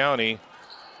Tri-County.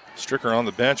 Stricker on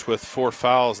the bench with 4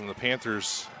 fouls, and the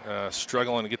Panthers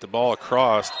struggling to get the ball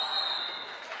across.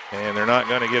 And they're not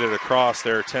going to get it across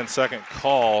their 10-second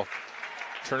call.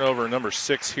 Turnover number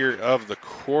 6 here of the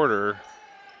quarter.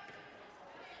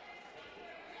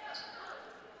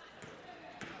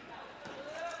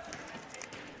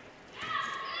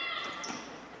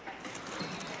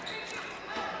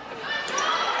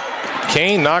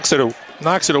 Kane knocks it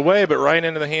away, but right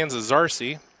into the hands of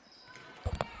Varsity.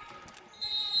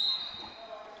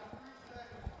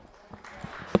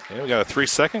 And we got a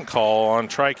 3-second call on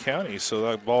Tri-County, so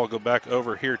that ball will go back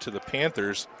over here to the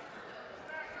Panthers.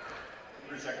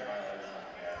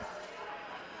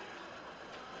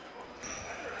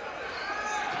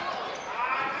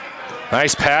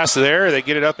 Nice pass there. They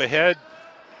get it up ahead.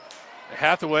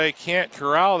 Hathaway can't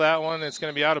corral that one. It's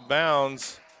going to be out of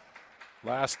bounds.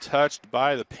 Last touched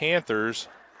by the Panthers.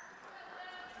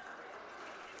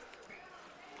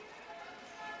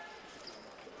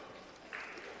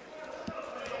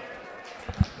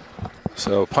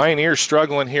 So Pioneers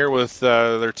struggling here with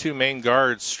their 2 main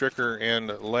guards, Stricker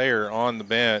and Lair, on the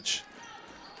bench.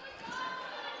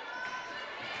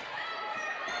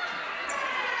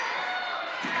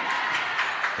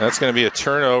 That's going to be a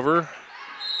turnover.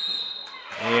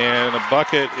 And a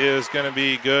bucket is going to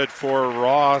be good for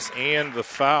Ross and the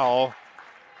foul.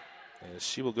 And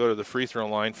she will go to the free throw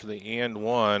line for the and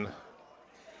one.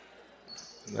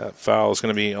 And that foul is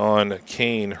going to be on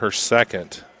Kane, her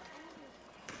second.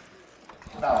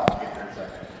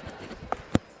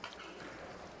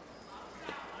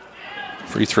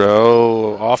 Free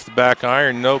throw off the back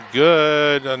iron, no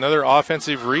good. Another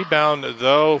offensive rebound,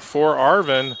 though, for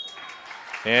Arvin.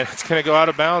 And it's going to go out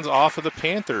of bounds off of the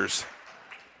Panthers.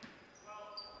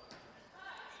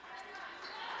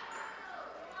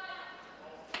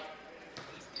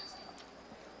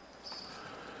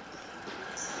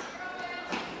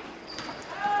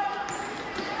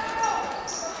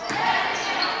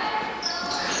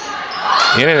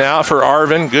 In and out for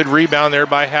Arvin. Good rebound there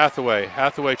by Hathaway.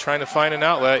 Hathaway trying to find an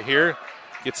outlet here.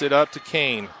 Gets it up to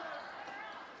Kane.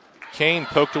 Kane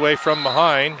poked away from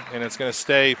behind, and it's going to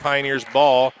stay Pioneers'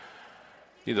 ball.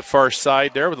 To the far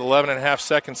side there with 11.5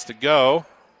 seconds to go.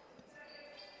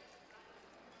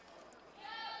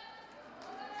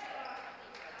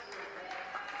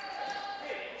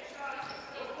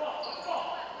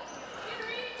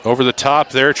 Over the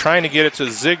top there, trying to get it to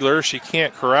Ziegler. She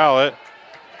can't corral it.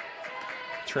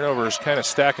 Turnover is kind of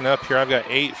stacking up here. I've got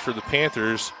 8 for the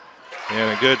Panthers.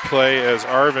 And a good play as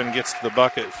Arvin gets to the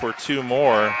bucket for 2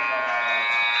 more.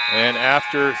 And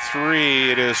after 3,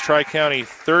 it is Tri-County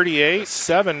 38,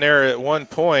 7 there at one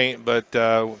point, but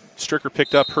Stricker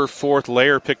picked up her 4th,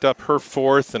 Layer picked up her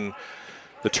 4th, and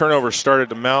the turnovers started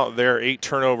to mount there. 8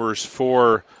 turnovers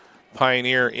for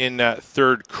Pioneer in that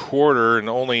third quarter, and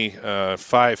only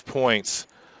 5 points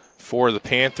for the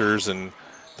Panthers, and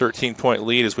 13-point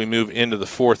lead as we move into the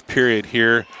 4th period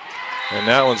here. And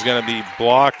that one's going to be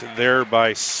blocked there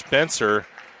by Spencer.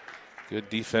 Good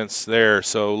defense there.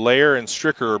 So Layer and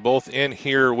Stricker are both in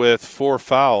here with 4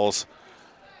 fouls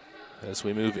as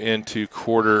we move into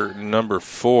quarter number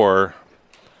 4.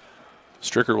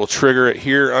 Stricker will trigger it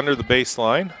here under the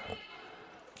baseline.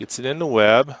 Gets it into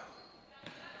Webb.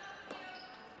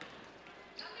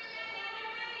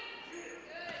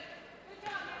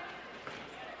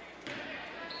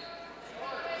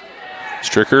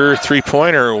 Stricker,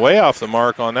 3-pointer, way off the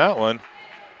mark on that one.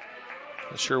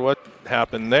 Not sure what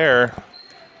happened there.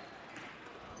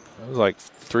 It was like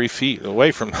 3 feet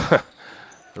away from the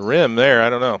rim there. I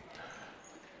don't know.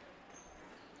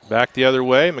 Back the other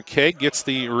way. McKay gets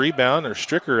the rebound, or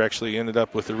Stricker actually ended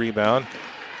up with the rebound.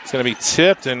 It's going to be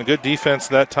tipped, and good defense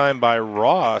that time by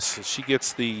Ross. She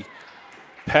gets the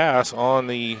pass on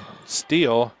the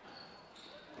steal.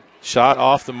 Shot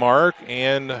off the mark,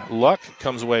 and Luck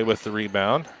comes away with the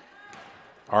rebound.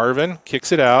 Arvin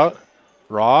kicks it out.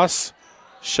 Ross,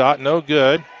 shot no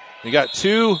good. We got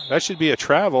 2. That should be a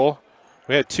travel.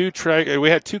 We had 2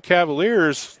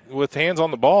 Cavaliers with hands on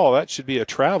the ball. That should be a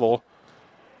travel.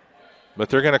 But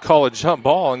they're going to call a jump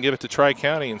ball and give it to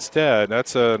Tri-County instead.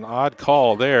 That's an odd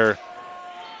call there.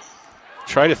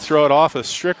 Try to throw it off of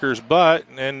Stricker's butt,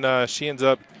 and she ends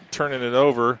up turning it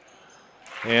over.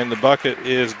 And the bucket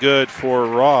is good for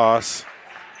Ross.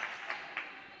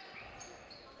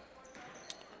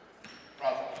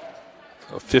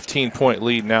 A 15-point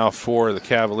lead now for the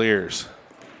Cavaliers.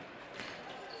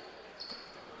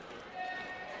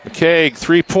 McKay,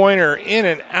 3-pointer, in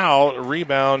and out.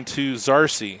 Rebound to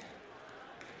Zarcy.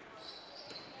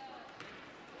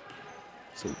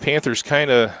 So the Panthers kind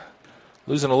of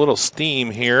losing a little steam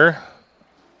here.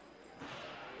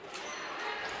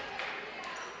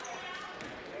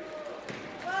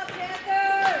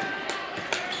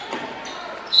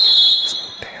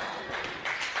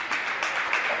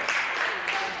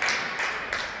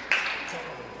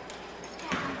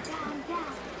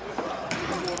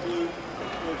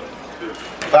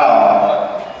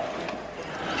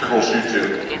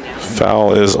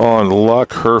 Foul is on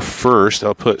Luck, her first.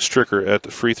 I'll put Stricker at the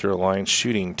free throw line,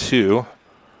 shooting 2.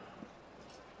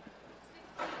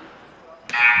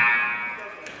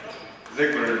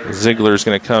 Ziegler's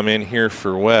going to come in here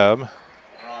for Webb.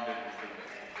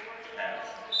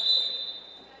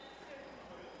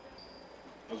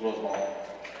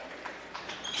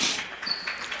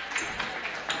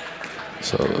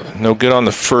 So no good on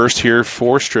the first here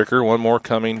for Stricker. One more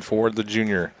coming for the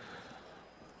junior.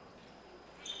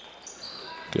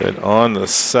 Good on the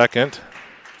second.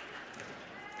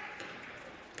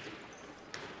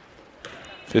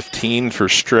 15 for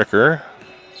Stricker.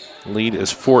 Lead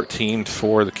is 14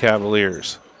 for the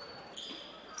Cavaliers.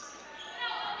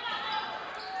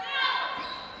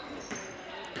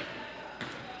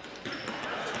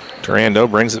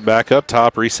 Durando brings it back up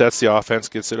top, resets the offense,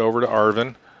 gets it over to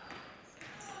Arvin.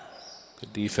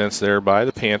 Good defense there by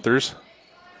the Panthers.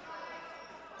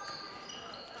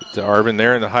 To Arvin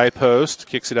there in the high post,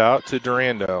 kicks it out to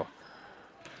Durando.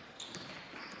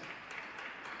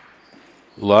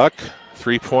 Luck,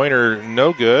 3-pointer,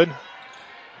 no good.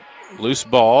 Loose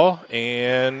ball,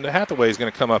 and Hathaway's going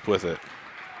to come up with it.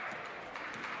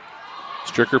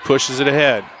 Stricker pushes it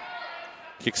ahead.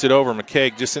 Kicks it over.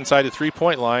 McKay just inside the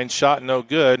 3-point line. Shot no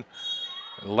good.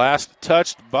 Last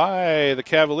touched by the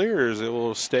Cavaliers. It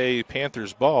will stay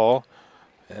Panthers ball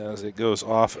as it goes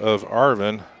off of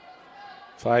Arvin.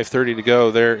 5:30 to go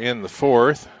there in the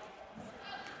 4th.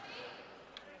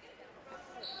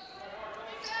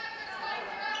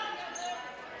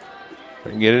 We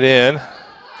can get it in.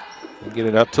 Get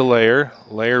it up to Layer.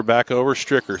 Layer back over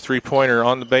Stricker. 3-pointer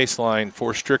on the baseline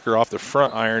for Stricker off the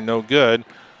front iron. No good.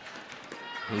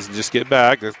 Needs to just get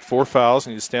back. That's 4 fouls.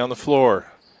 Needs to stay on the floor.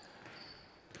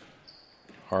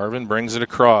 Arvin brings it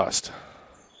across.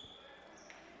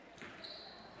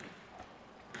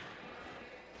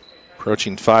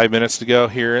 Approaching 5 minutes to go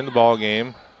here in the ball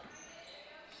game.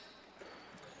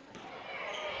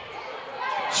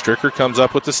 Stricker comes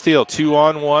up with the steal.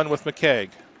 2-on-1 with McKeag.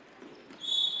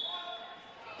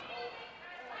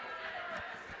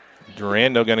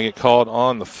 Durando going to get called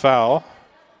on the foul.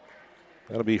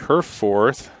 That'll be her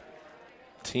 4th.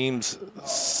 Team's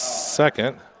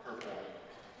 2nd.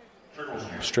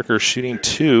 Stricker shooting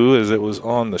 2 as it was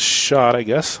on the shot, I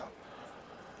guess.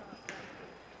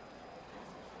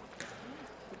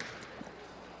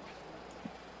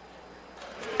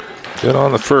 Good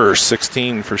on the first,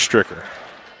 16 for Stricker.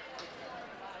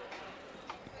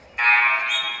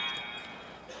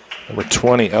 Number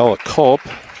 20, Ella Culp,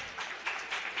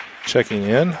 checking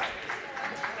in. I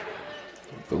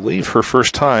believe her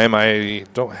first time. I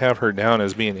don't have her down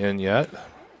as being in yet.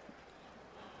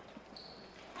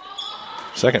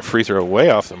 Second free throw way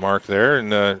off the mark there,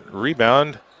 and the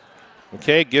rebound,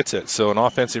 McKay gets it. So an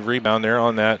offensive rebound there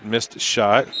on that missed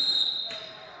shot.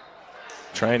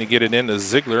 Trying to get it into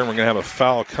Ziegler, and we're going to have a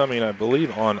foul coming, I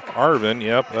believe, on Arvin.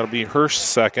 Yep, that'll be her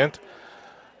 2nd.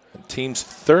 And team's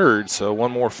 3rd, so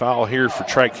one more foul here for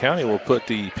Tri-County will put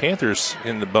the Panthers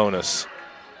in the bonus.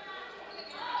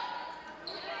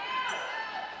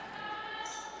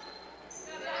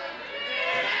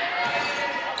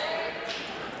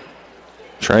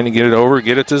 Trying to get it over,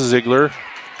 get it to Ziegler.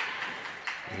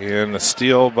 And the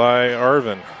steal by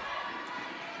Arvin.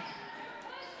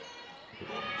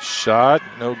 Shot,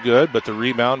 no good, but the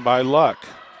rebound by Luck.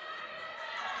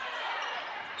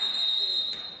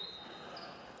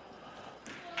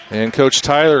 And Coach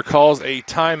Tyler calls a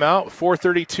timeout.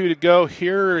 4:32 to go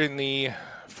here in the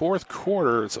 4th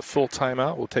quarter. It's a full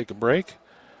timeout. We'll take a break.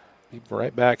 Be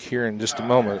right back here in just a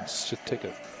moment. Let's just take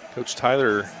a. Coach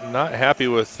Tyler not happy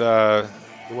with the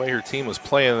way her team was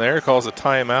playing there. Calls a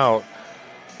timeout.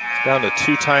 It's down to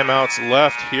 2 timeouts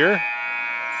left here.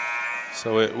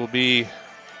 So it will be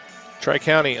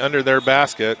Tri-County under their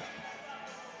basket.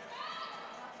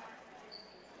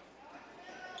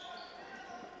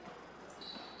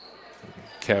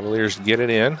 Cavaliers get it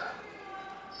in.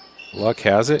 Luck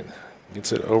has it.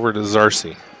 Gets it over to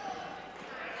Zarcy.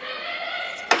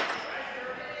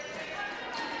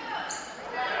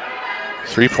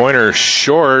 Three-pointer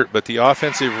short, but the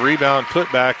offensive rebound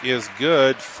putback is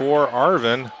good for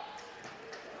Arvin.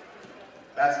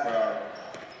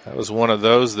 That was one of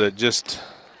those that just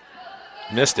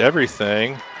missed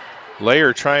everything.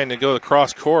 Layer trying to go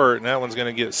across court, and that one's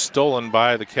going to get stolen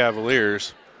by the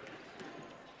Cavaliers.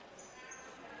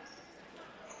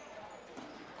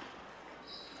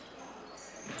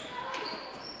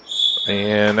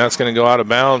 And that's going to go out of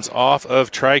bounds off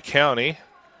of Tri-County.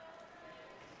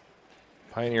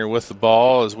 Pioneer with the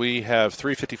ball as we have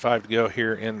 3:55 to go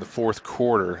here in the 4th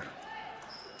quarter.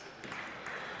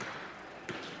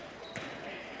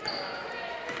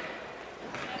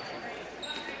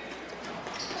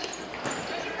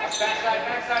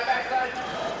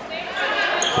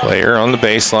 Player on the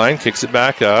baseline, kicks it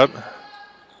back up.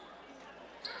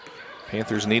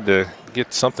 Panthers need to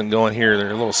get something going here.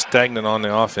 They're a little stagnant on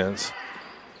the offense.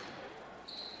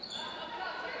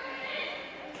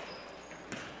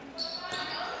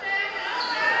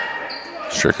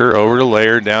 Stricker over to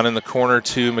Layer, down in the corner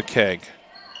to McKeag.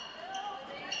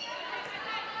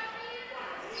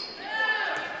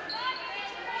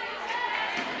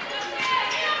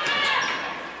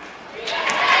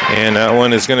 And that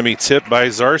one is going to be tipped by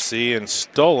Zarcy and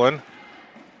stolen.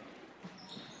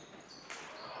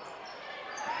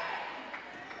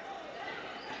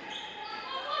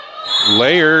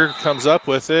 Layer comes up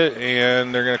with it,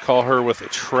 and they're going to call her with a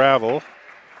travel.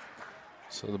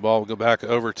 So the ball will go back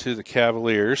over to the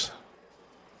Cavaliers.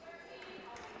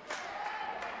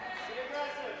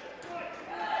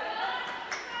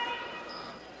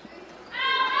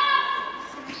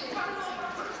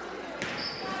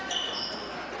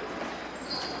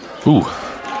 Ooh,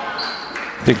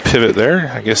 big pivot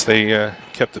there. I guess they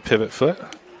kept the pivot foot.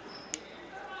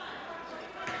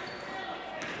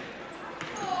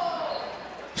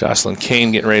 Jocelyn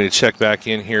Kane getting ready to check back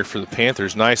in here for the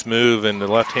Panthers. Nice move, and the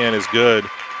left hand is good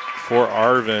for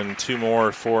Arvin. 2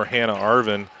 more for Hannah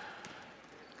Arvin.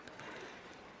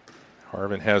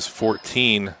 Arvin has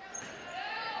 14.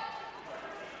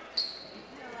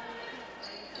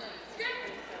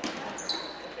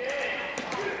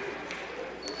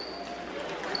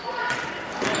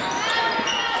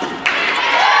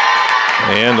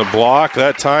 And the block,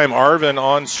 that time Arvin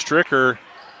on Stricker,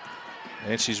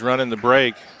 and she's running the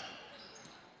break.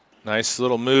 Nice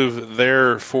little move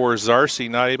there for Varsity,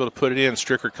 not able to put it in.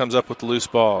 Stricker comes up with the loose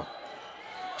ball.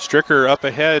 Stricker up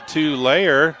ahead to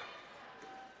Layer.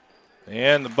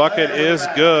 And the bucket is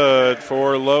good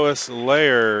for Lois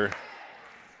Layer.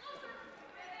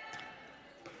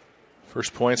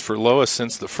 First points for Lois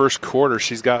since the first quarter.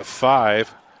 She's got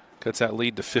 5. Cuts that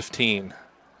lead to 15.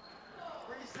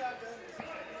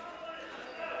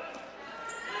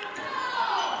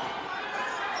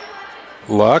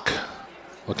 Luck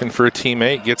looking for a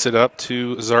teammate. Gets it up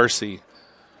to Varsity.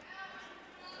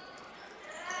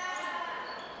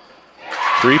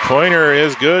 Three-pointer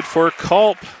is good for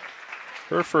Culp.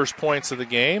 Her first points of the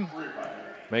game.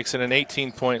 Makes it an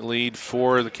 18-point lead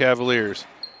for the Cavaliers.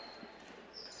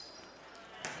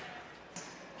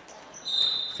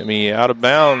 Going to be out of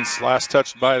bounds. Last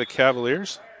touched by the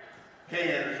Cavaliers.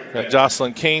 Got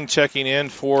Jocelyn Kane checking in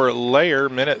for Layer.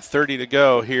 Minute 30 to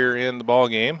go here in the ball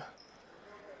game.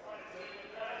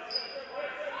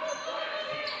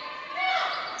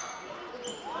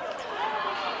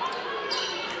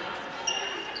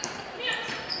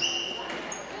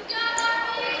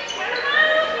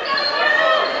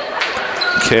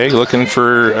 Okay, looking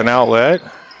for an outlet.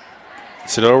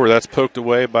 Gets it over. That's poked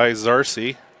away by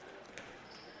Varsity.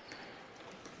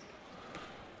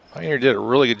 Pioneer did a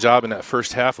really good job in that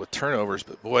first half with turnovers,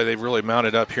 but boy, they've really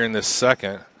mounted up here in this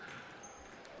second.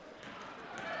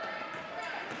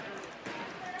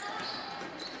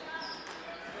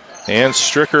 And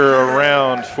Stricker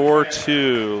around for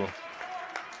 2.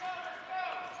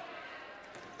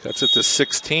 Cuts it to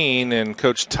 16, and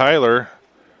Coach Tyler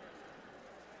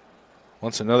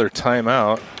wants another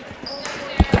timeout.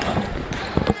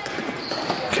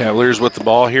 Cavaliers with the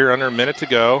ball here, under a minute to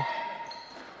go.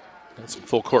 Got some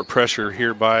full court pressure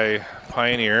here by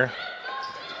Pioneer.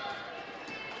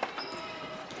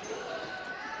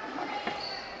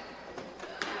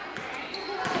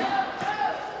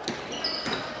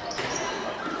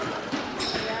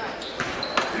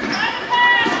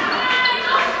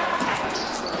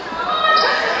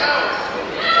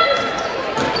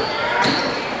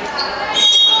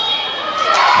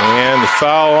 And the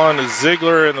foul on to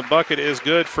Ziegler, and the bucket is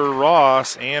good for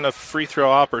Ross, and a free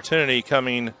throw opportunity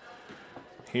coming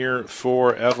here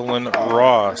for Evelyn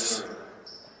Ross.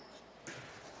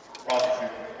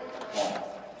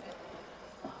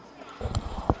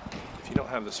 If you don't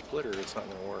have the splitter, it's not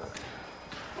going to work.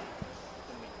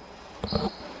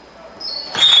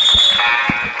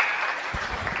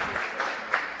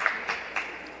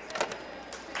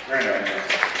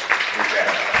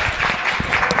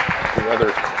 The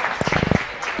other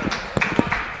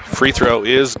free throw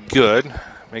is good.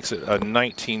 Makes it a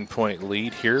 19-point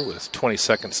lead here with 20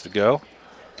 seconds to go.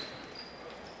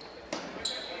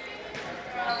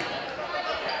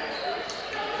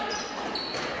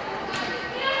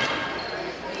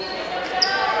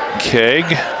 Keg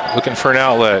looking for an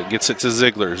outlet. Gets it to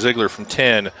Ziegler. Ziegler from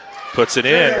 10. Puts it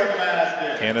in.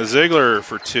 And a Ziegler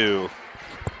for 2.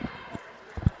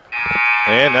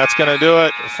 And that's going to do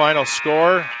it. The final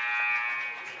score.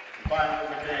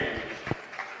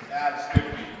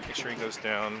 Make sure he goes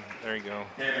down. There you go.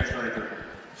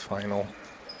 Final.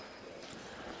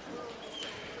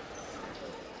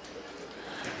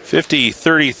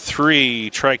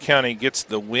 50-33. Tri-County gets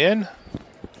the win.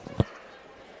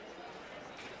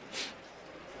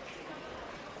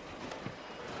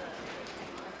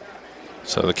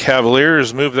 So the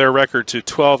Cavaliers move their record to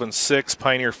 12-6.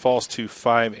 Pioneer falls to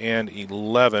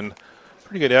 5-11.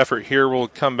 Pretty good effort here. We'll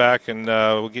come back and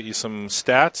we'll get you some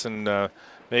stats and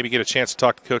maybe get a chance to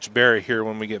talk to Coach Barry here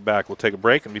when we get back. We'll take a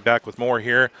break and be back with more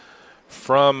here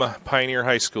from Pioneer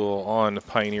High School on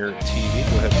Pioneer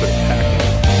TV. Go ahead and put it back.